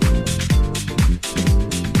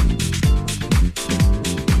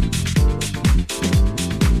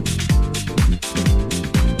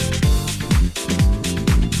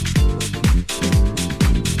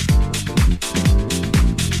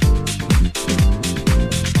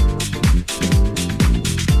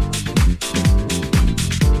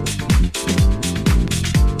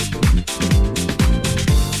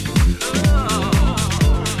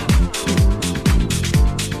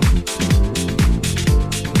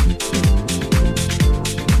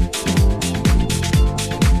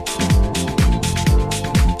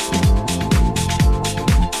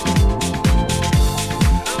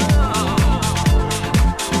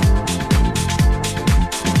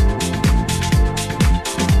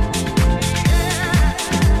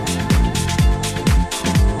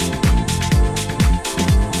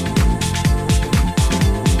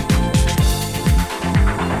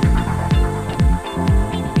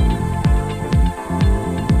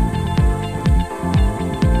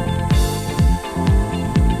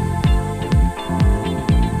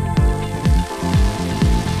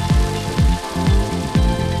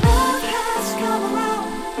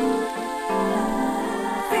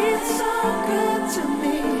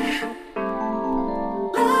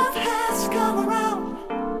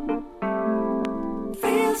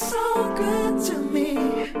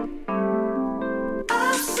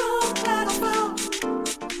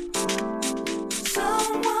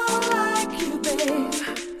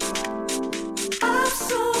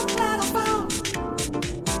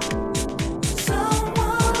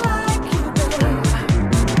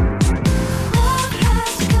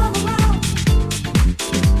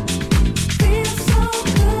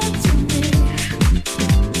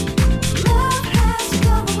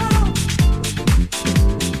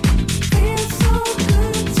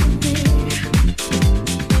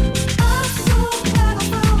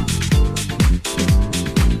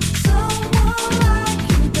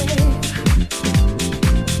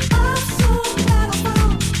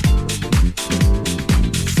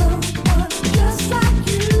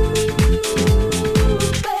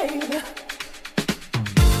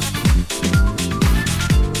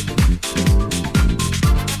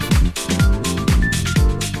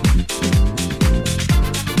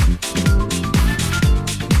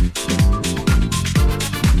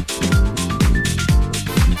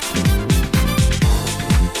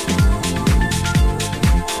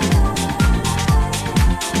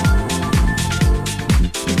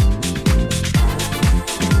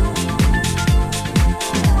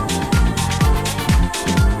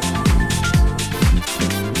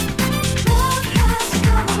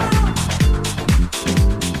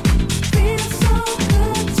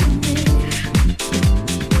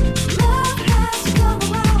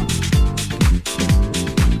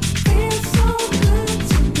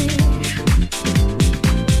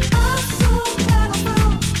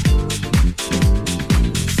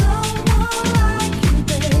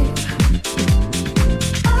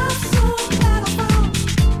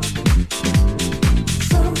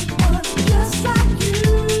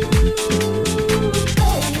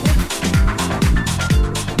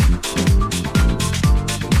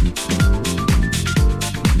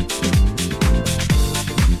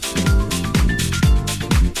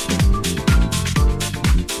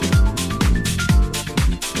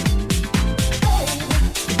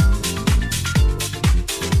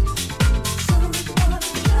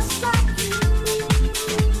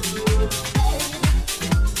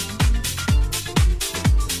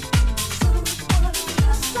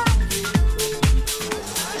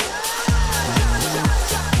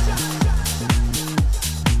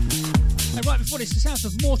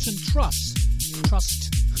 Morton Trust.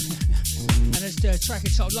 And as the track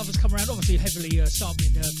entitled Lovers Come Around, obviously heavily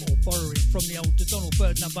sampling or borrowing from the old Donald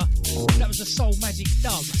Byrd number. That was the Soul Magic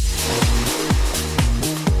dub.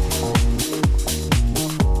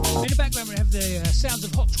 In the background we have the sounds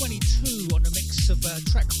of Hot 22 on the mix of a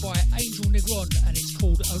track by Angel Negron, and it's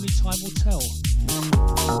called Only Time Will Tell.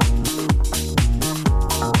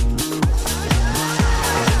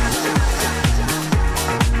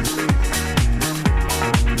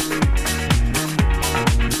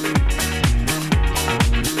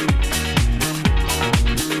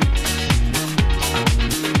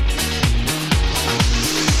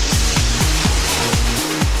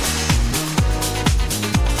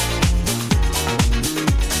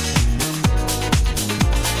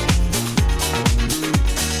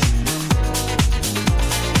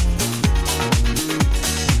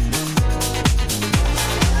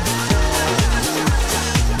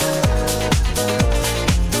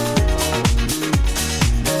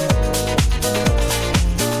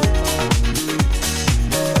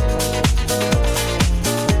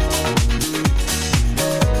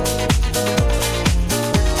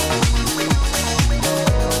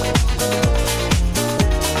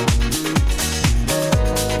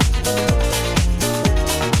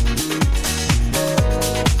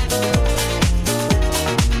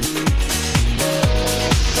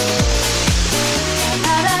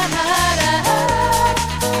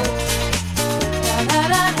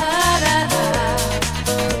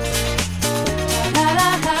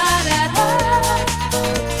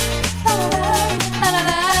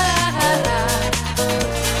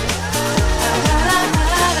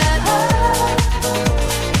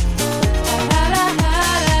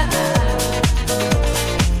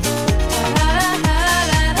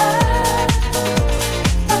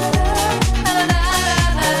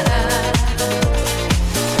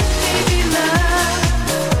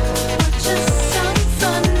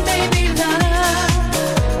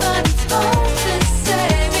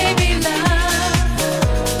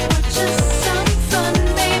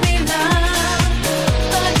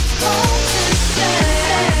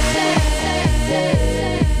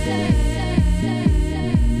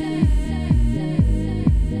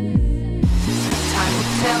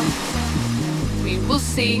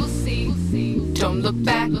 see. Don't look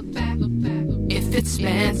back. If it's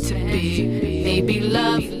meant to be, maybe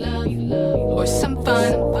love or some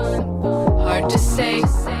fun. Hard to say,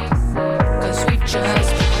 'cause we've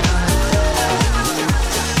just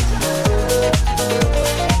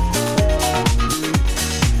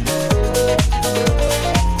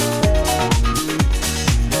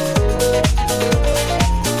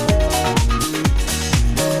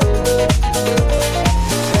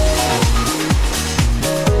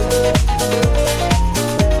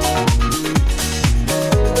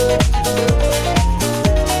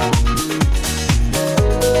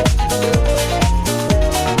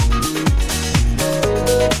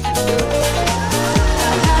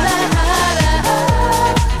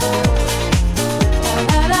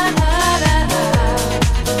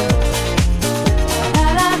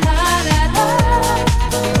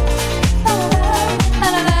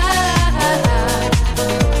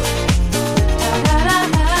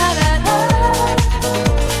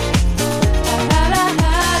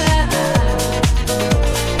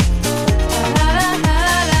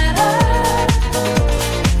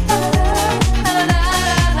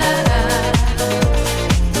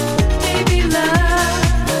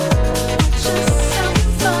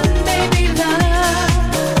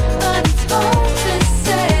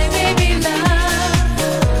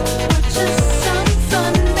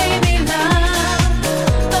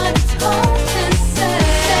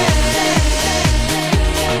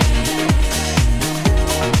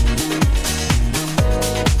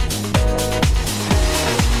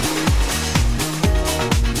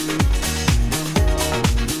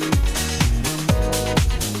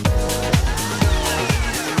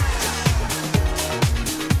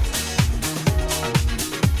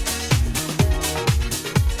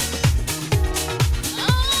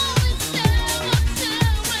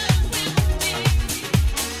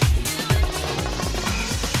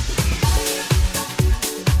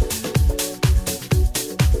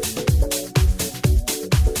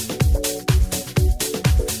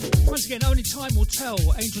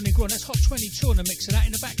Angel Negro, that's Hot 22 on the mix of that.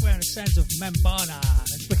 In the background, the sounds of Mambana.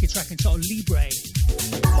 That's wicked track entitled Libre.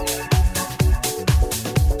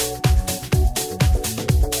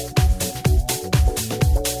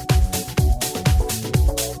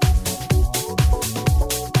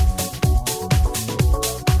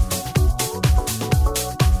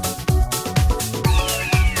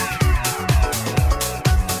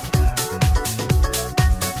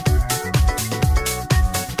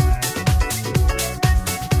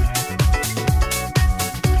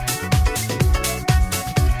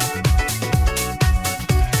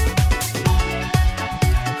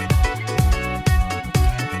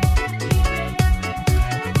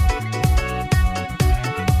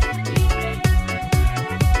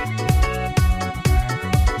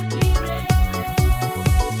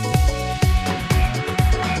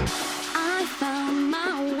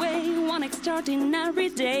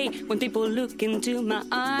 When people look into my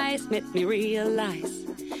eyes, made me realize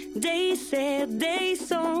they said they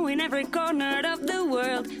saw in every corner of the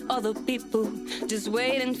world other people just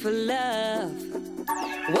waiting for love.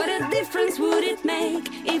 What a difference would it make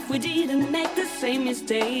if we didn't make the same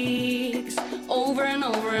mistakes over and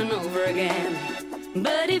over and over again?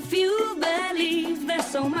 But if you believe there's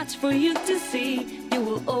so much for you to see, you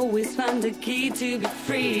will always find the key to be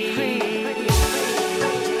free.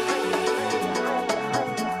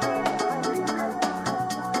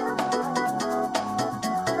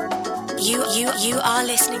 You are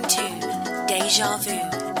listening to Deja Vu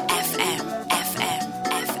FM.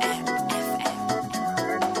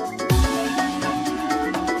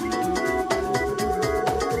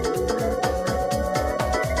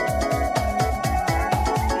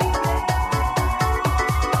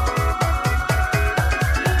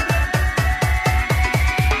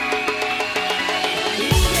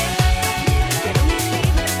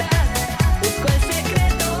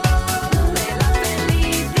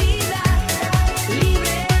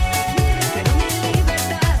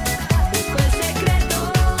 Libertad.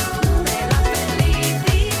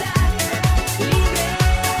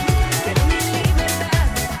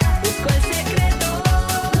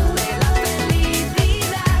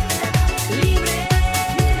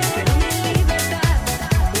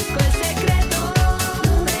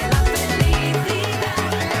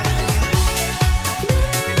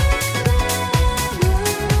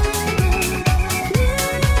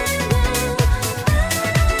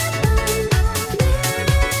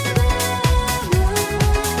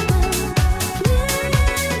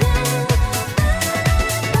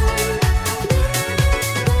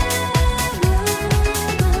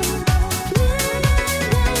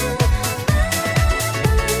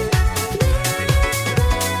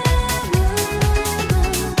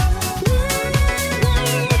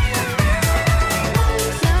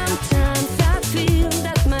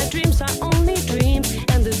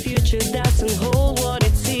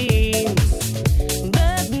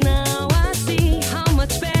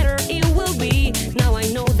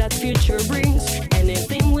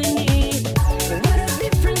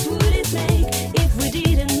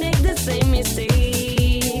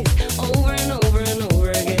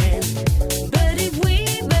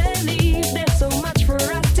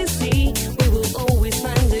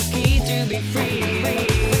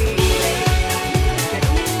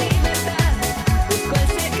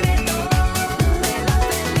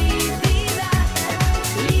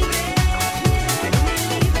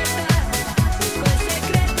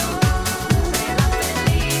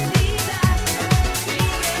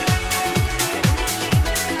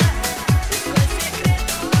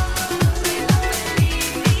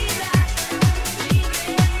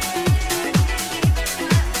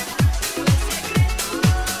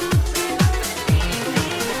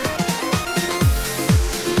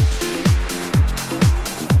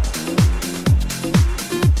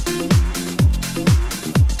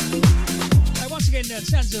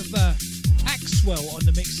 Axwell on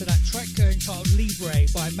the mix of that track entitled Libre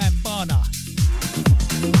by Mambana.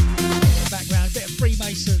 Background, a bit of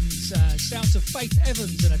Freemasons, sounds of Faith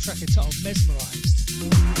Evans and a track entitled Mesmerised.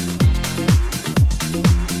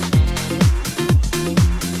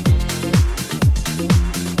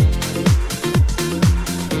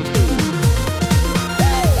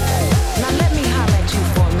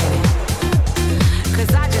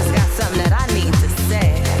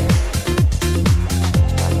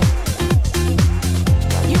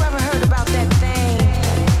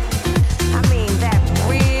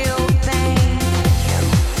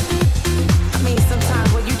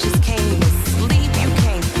 Sometimes when you just can't even sleep, you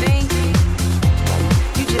can't think.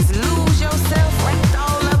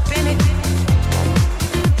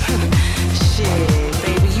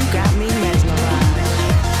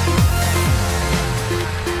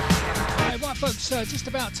 just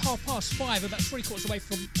about 5:30, about 3/4 away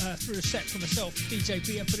from through the set for myself, DJ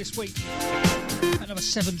BM, for this week. Another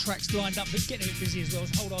 7 tracks lined up, but getting a bit busy as well,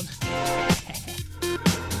 so hold on.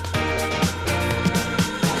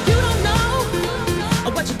 You don't know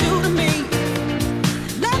what you do to me.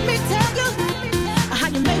 Let me tell you how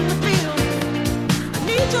you make me feel. I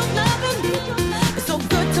need your loving, it's so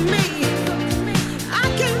good to me. I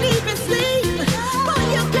can't even sleep, boy,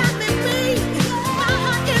 you got me beat. My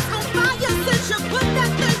heart is on fire since you put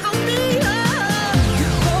that thing on me. You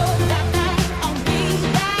put that thing on me,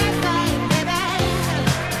 that thing, baby.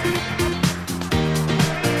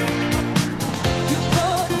 You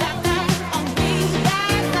put that thing on me,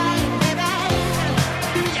 that thing, baby.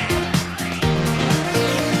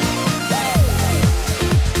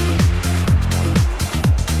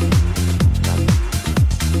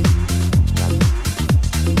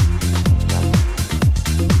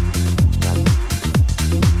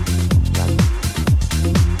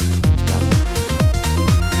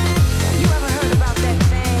 You ever heard about that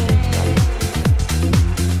thing?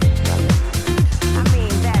 I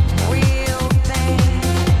mean that real thing.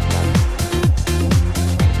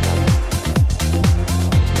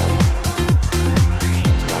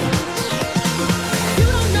 You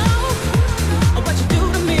don't know what you do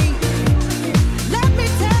to me. Let me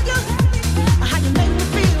tell you how you make me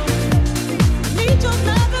feel. I need your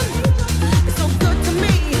loving, it's so good to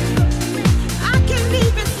me. I can't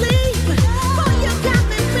even sleep, boy, you got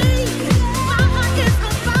me beat. My heart is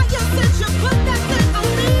on fire since you put that thing on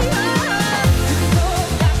me. You put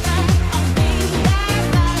that thing on me, that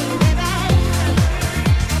thing, baby. You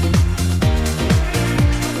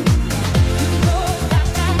put that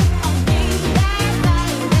thing on me, that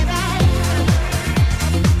thing, baby.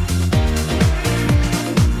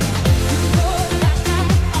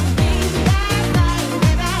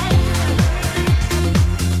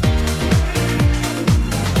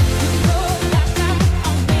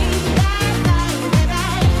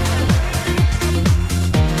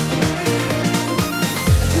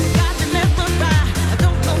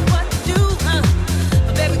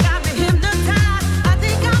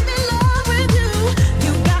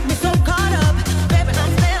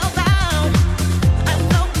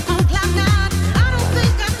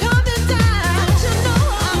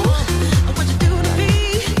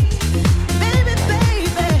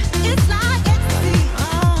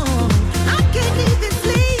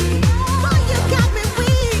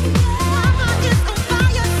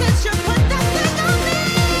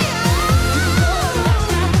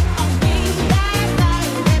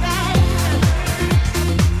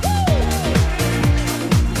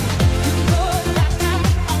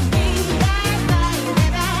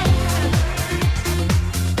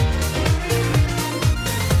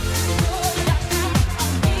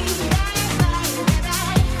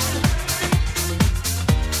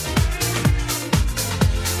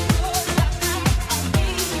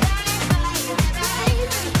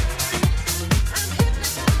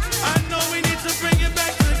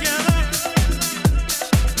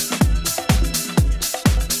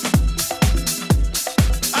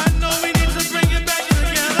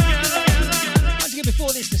 Once again,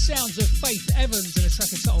 before this, the sounds of Faith Evans and a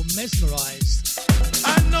track entitled Mesmerised.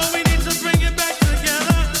 I know we need to bring it back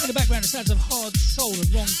together. In the background, the sounds of Hard Soul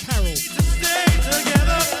and Ron Carroll. Stay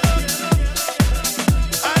together.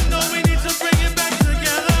 I know we need to bring it back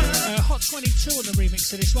together. Hot 22 on the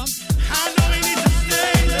remix of this one. I know we need to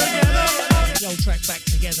stay together. The old track Back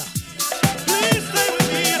Together. Please stay with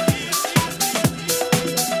me.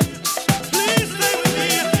 Please stay with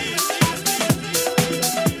me.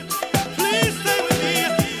 Please stay with me.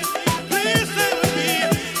 Please stay with me.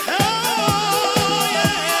 Oh,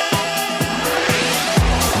 yeah.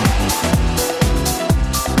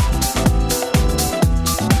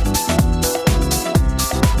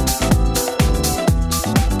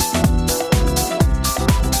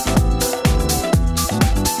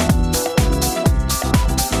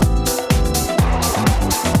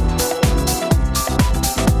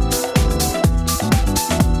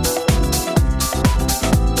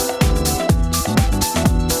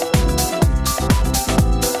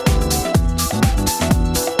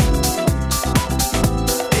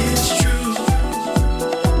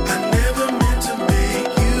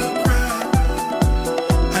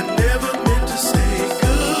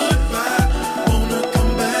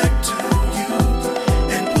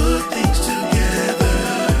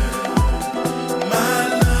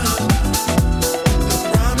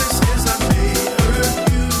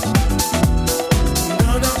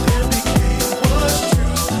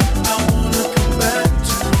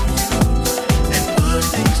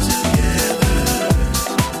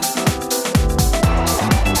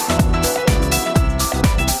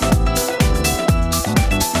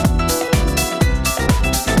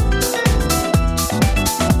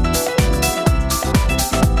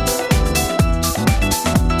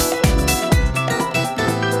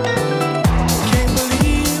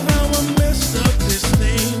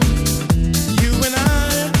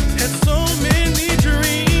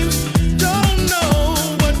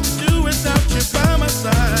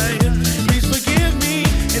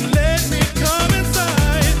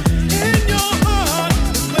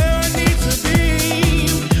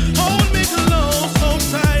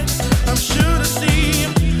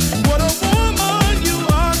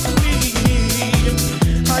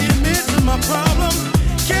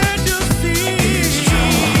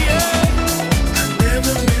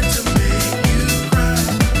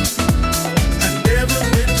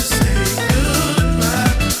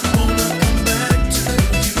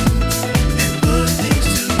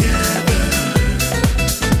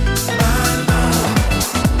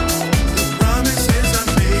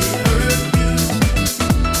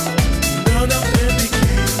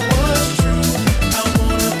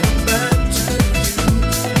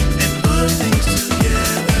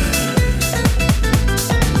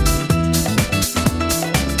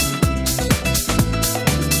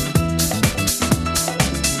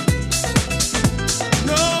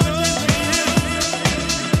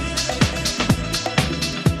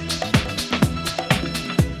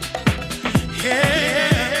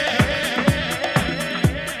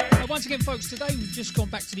 just gone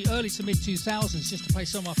back to the early to mid 2000s just to play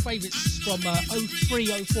some of my favourites from 03,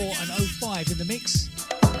 04 and 05 in the mix.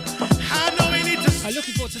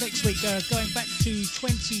 Looking forward to next week, going back to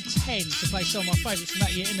 2010 to play some of my favourites from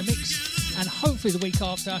that year in the mix, and hopefully the week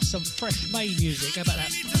after some fresh May music. How about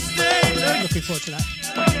that? Looking forward to that.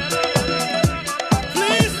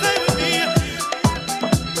 Please stay with me.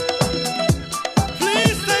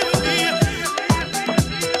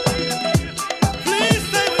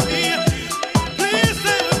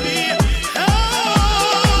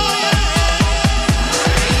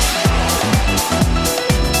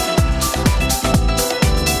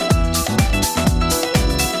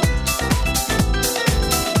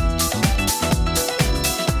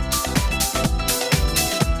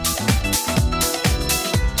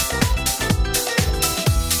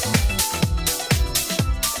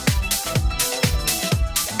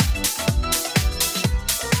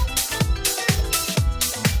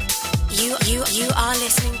 You are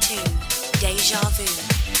listening to Deja Vu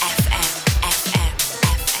FM.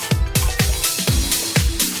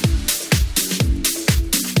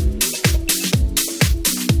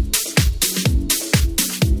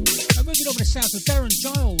 Moving on with the sounds of Darren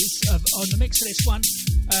Giles on the mix of this one.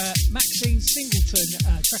 Maxine Singleton,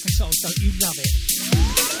 track and title, Don't You Love It?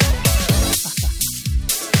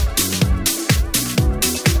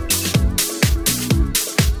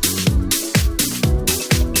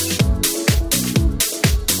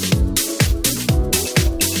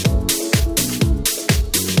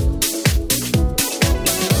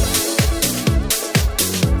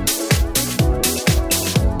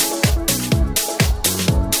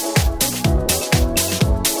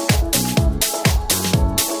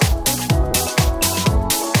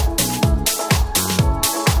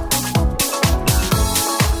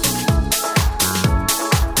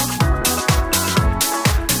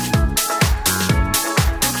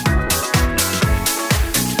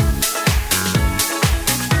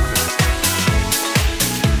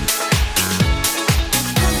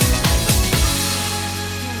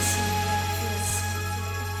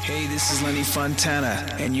 Fontana,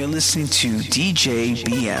 and you're listening to DJ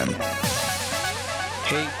BM.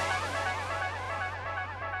 Hey.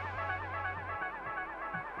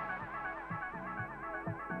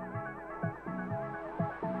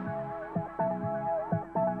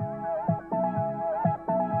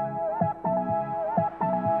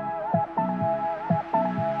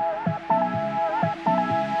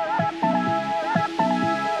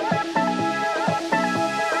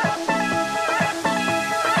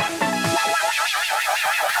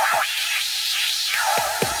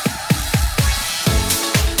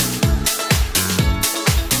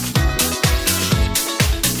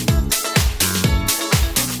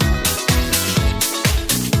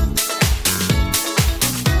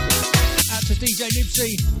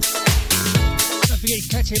 Don't forget to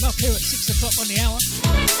catch him up here at 6 o'clock on the hour.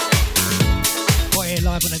 Right here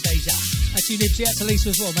live on the Deja. That's you, Nibsy. Out to Lisa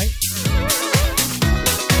as well, mate.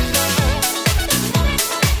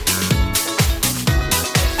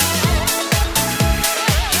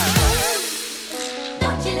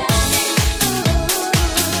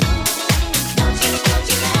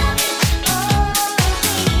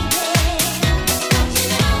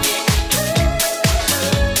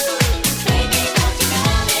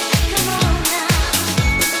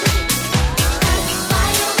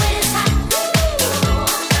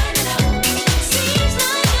 Seems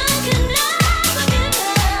like I can lie.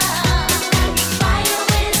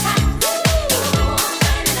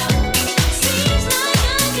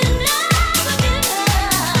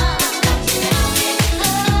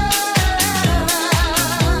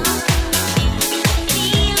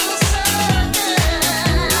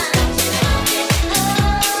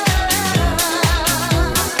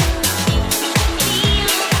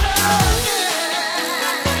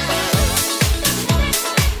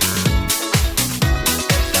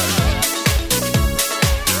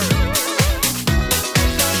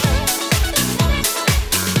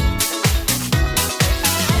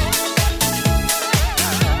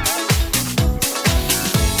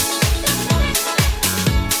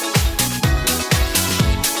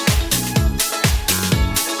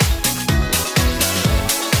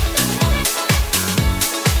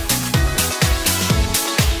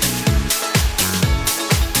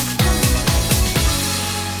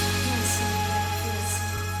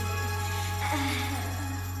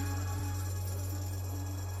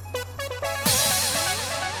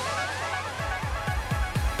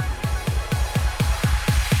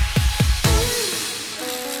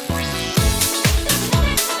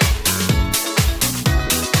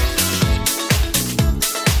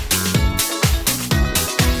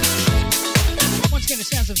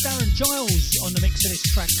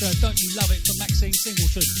 Love It from Maxine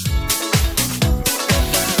Singleton.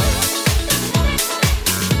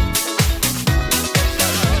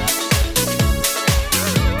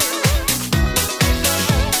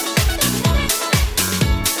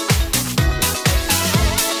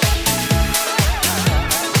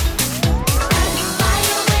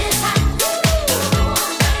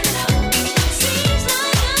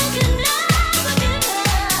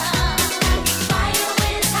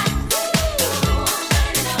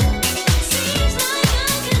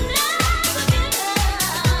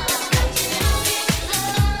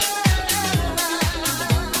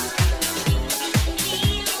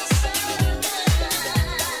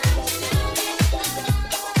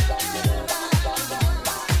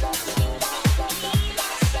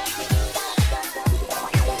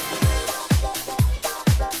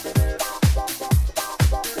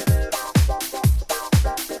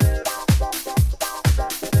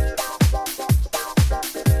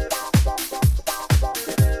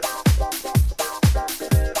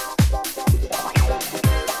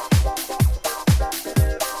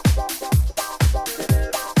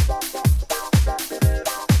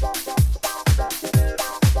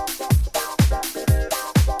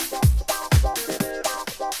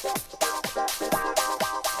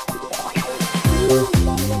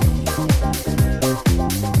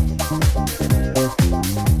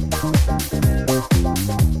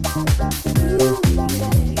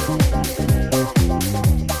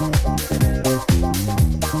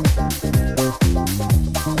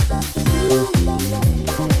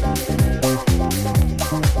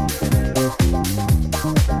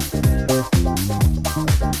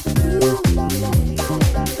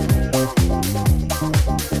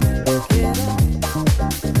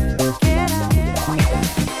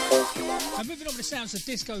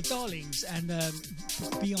 Disco Darlings and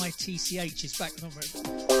BITCH is back.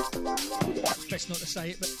 Best not to say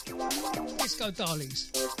it, but Disco Darlings.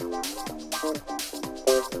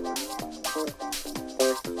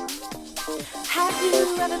 Have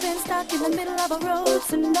you ever been stuck in the middle of a road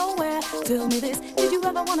to nowhere? Tell me this, did you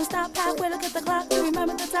ever want to stop halfway, look at the clock to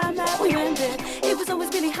remember the time that we ended? It was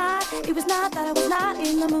always really hot, it was not that I was not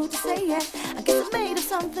in the mood to say it. I guess I'm made of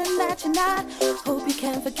something that you're not, hope you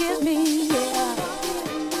can forgive me, yeah.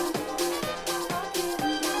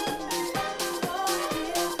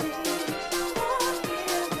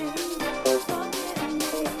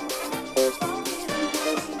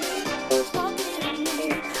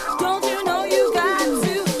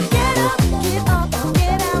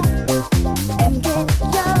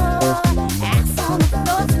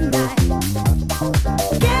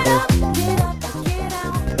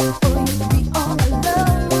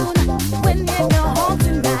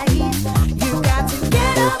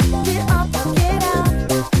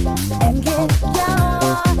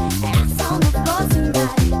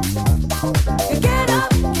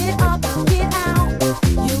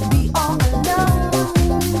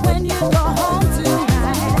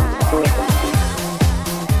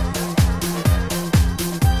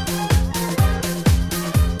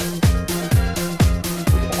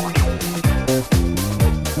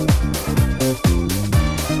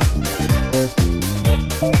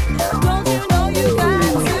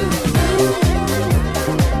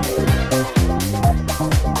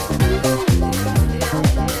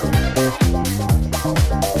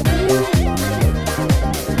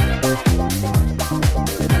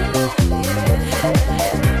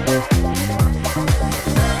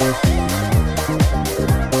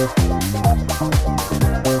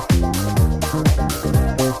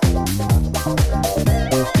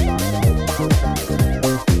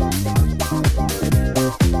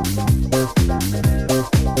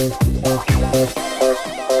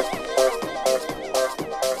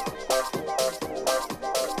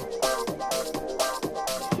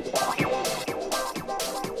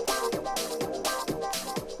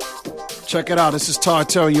 Check it out. This is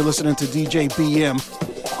Tartel. You're listening to DJ BM.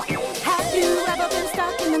 Have you ever been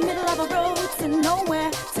stuck in the middle of a road to nowhere?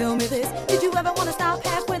 Tell me this, did you ever want to stop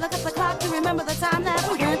halfway, look at the clock to remember the time that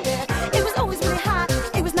we went there? It was always really hot,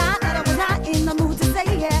 it was not that I was not in the mood to say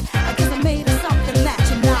yeah. I guess I made it something that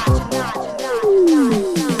you're not.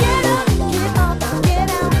 Get up, get up, get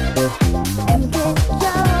out, and get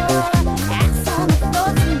your ass on the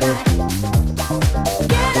floor tonight.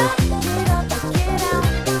 Get up, get up, get out, or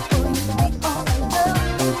you'll be all alone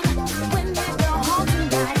when you go home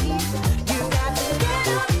tonight. You got to get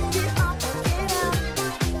up, get up,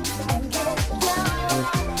 get out, and get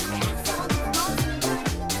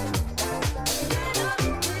your ass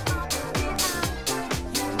on the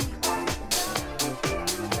floor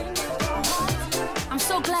tonight. I'm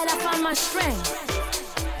so glad I found my strength,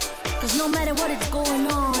 'cause no matter what is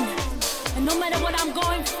going on, And no matter what I'm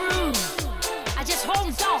going through, I just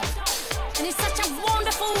hold on. And it's such a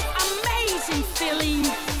wonderful, amazing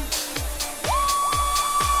feeling.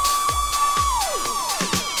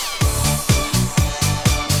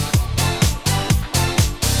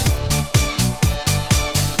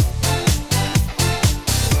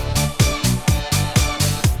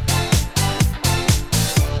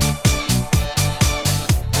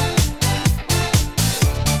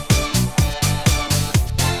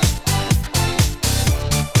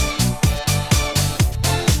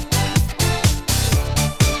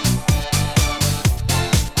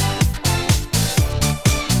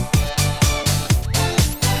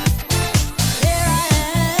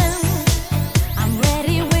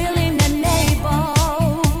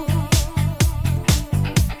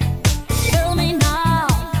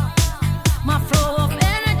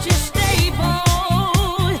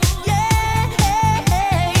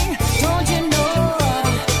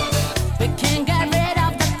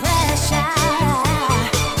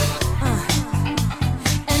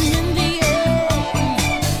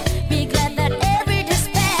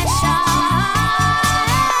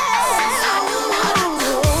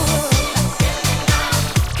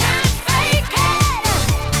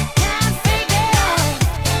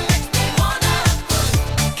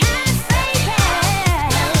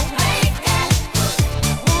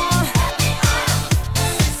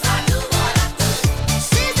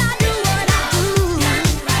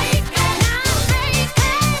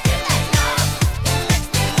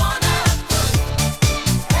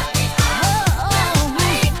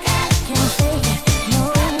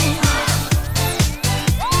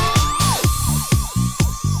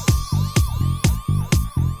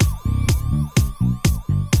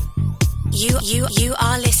 You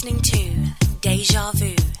are listening to Deja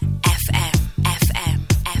Vu FM.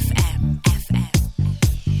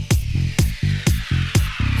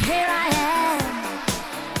 Here I am,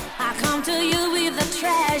 I come to you with a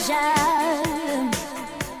treasure,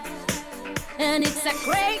 and it's a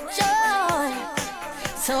great joy,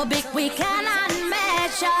 so big we cannot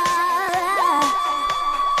measure.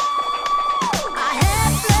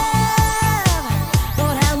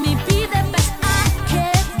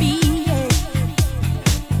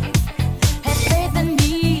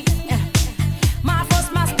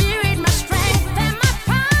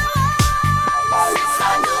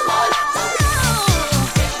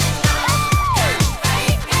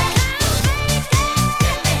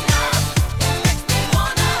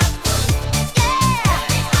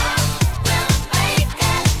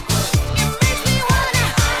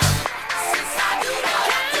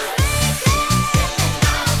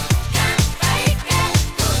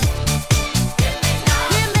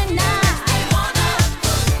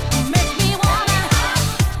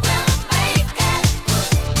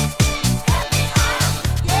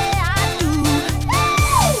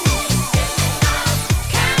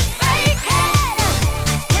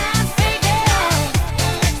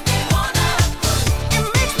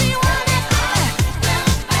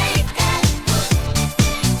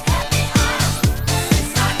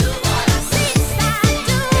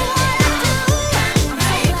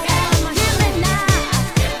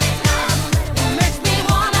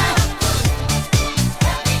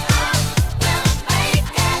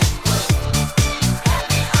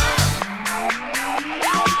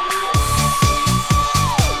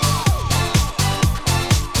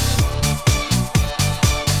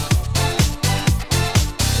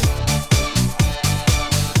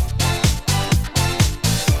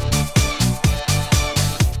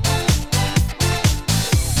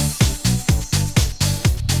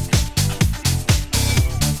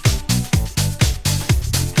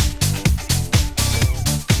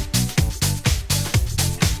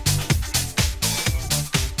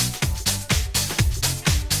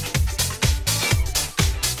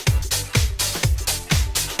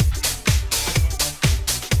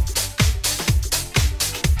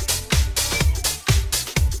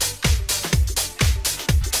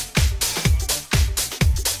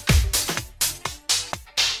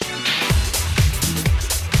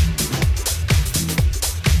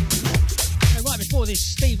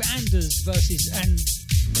 Versus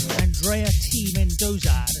Andrea T.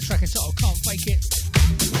 Mendoza, the track entitled Can't Fake It.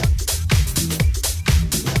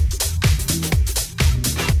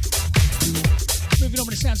 Moving on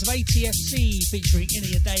with the sounds of ATFC featuring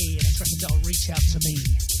Innie Day and a track entitled Reach Out to Me.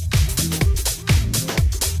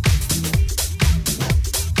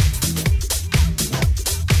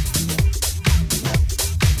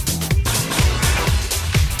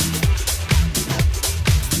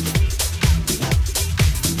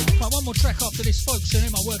 Track after this, folks, and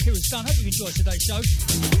then my work here is done. Hope you enjoyed today's show.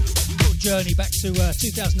 journey back to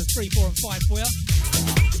 2003, 4 and 5 for you.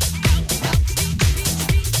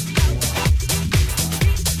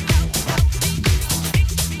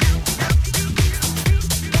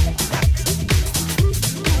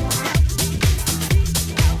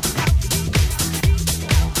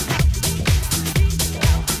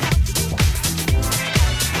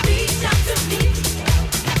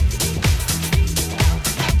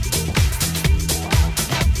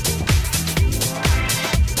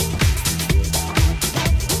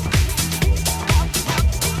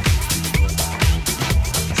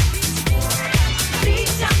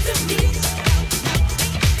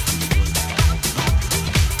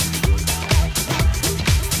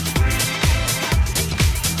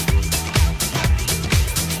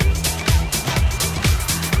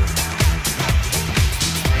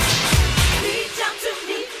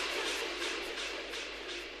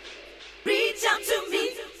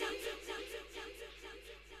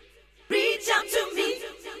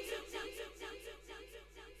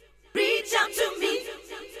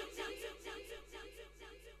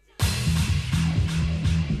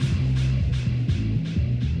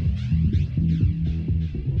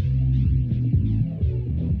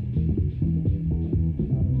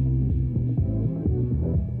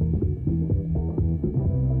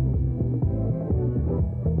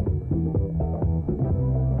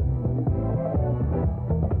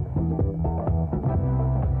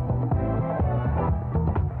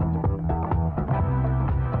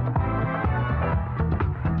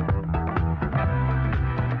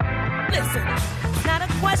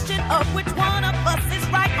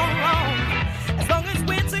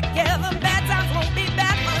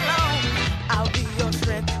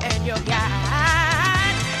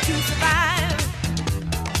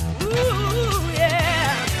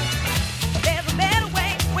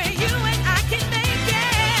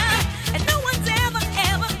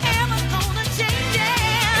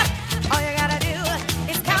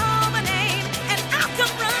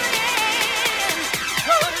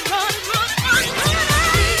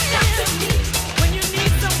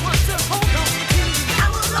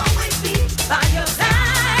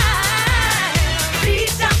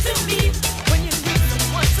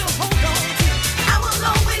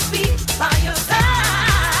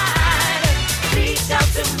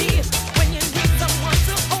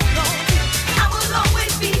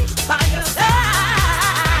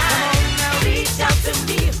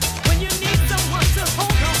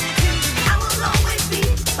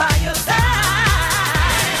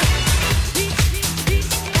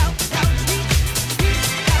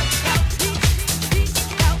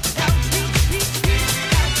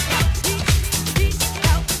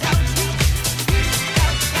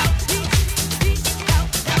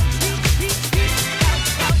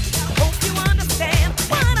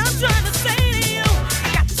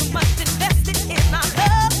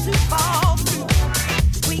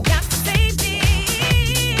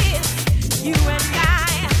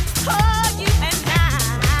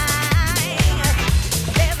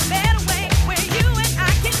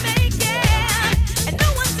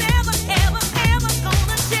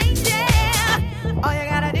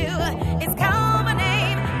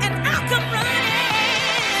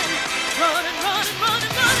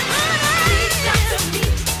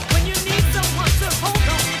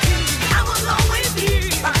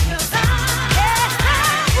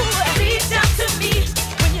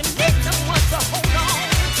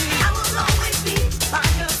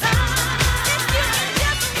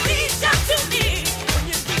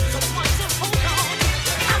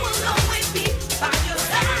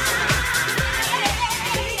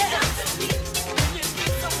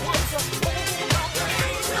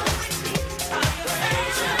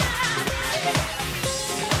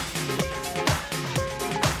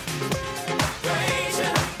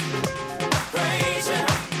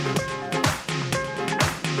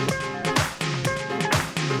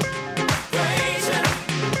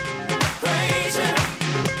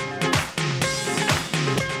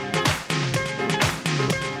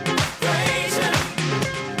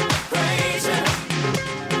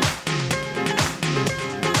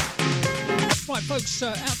 Folks,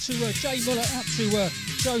 out to Jay Muller, out to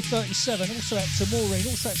Joe 37, also out to Maureen,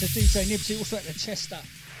 also out to DJ Nibsy, also out to Chester.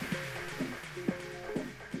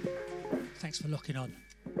 Thanks for locking on.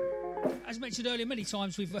 As mentioned earlier, many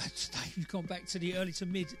times we've gone back to the early to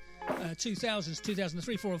mid 2000s,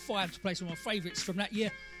 2003, 4 and 5 to play some of my favourites from that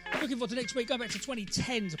year. Looking forward to next week, going back to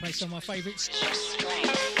 2010 to play some of my favourites.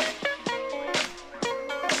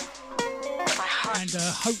 And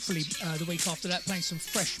hopefully the week after that, playing some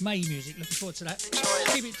fresh May music. Looking forward to that.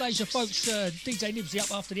 Keep it Deja, folks. DJ Nibsy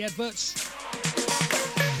up after the adverts.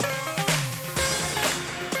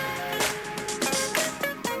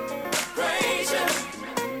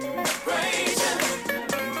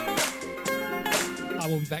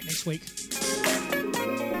 we'll be back next week.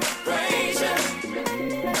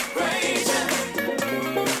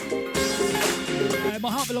 My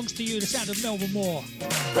Heart Belongs to You, the sound of Melba Moore.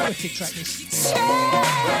 Wicked track this.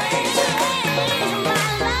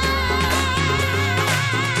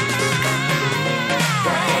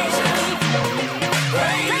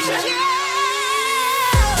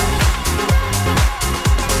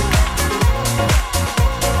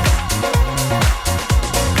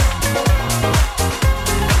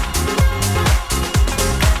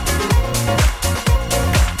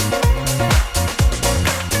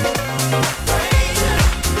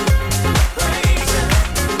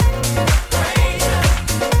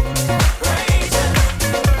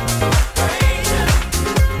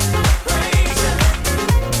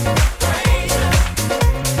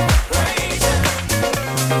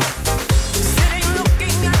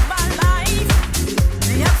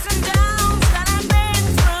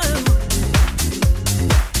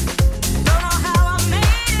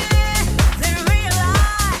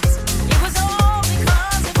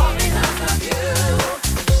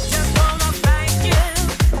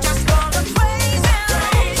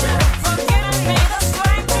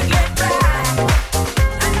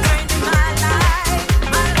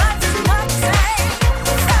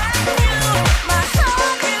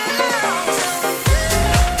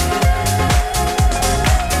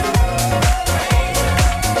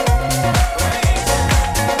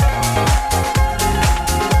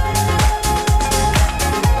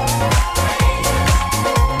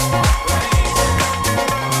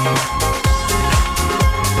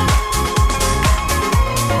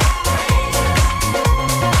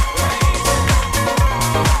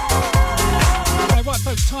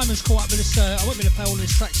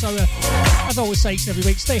 As I always say each and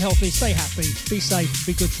every week, stay healthy, stay happy, be safe,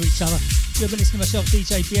 be good to each other. You've been listening to myself,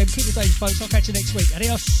 DJ BM. Keep the days, folks. I'll catch you next week.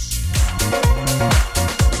 Adios.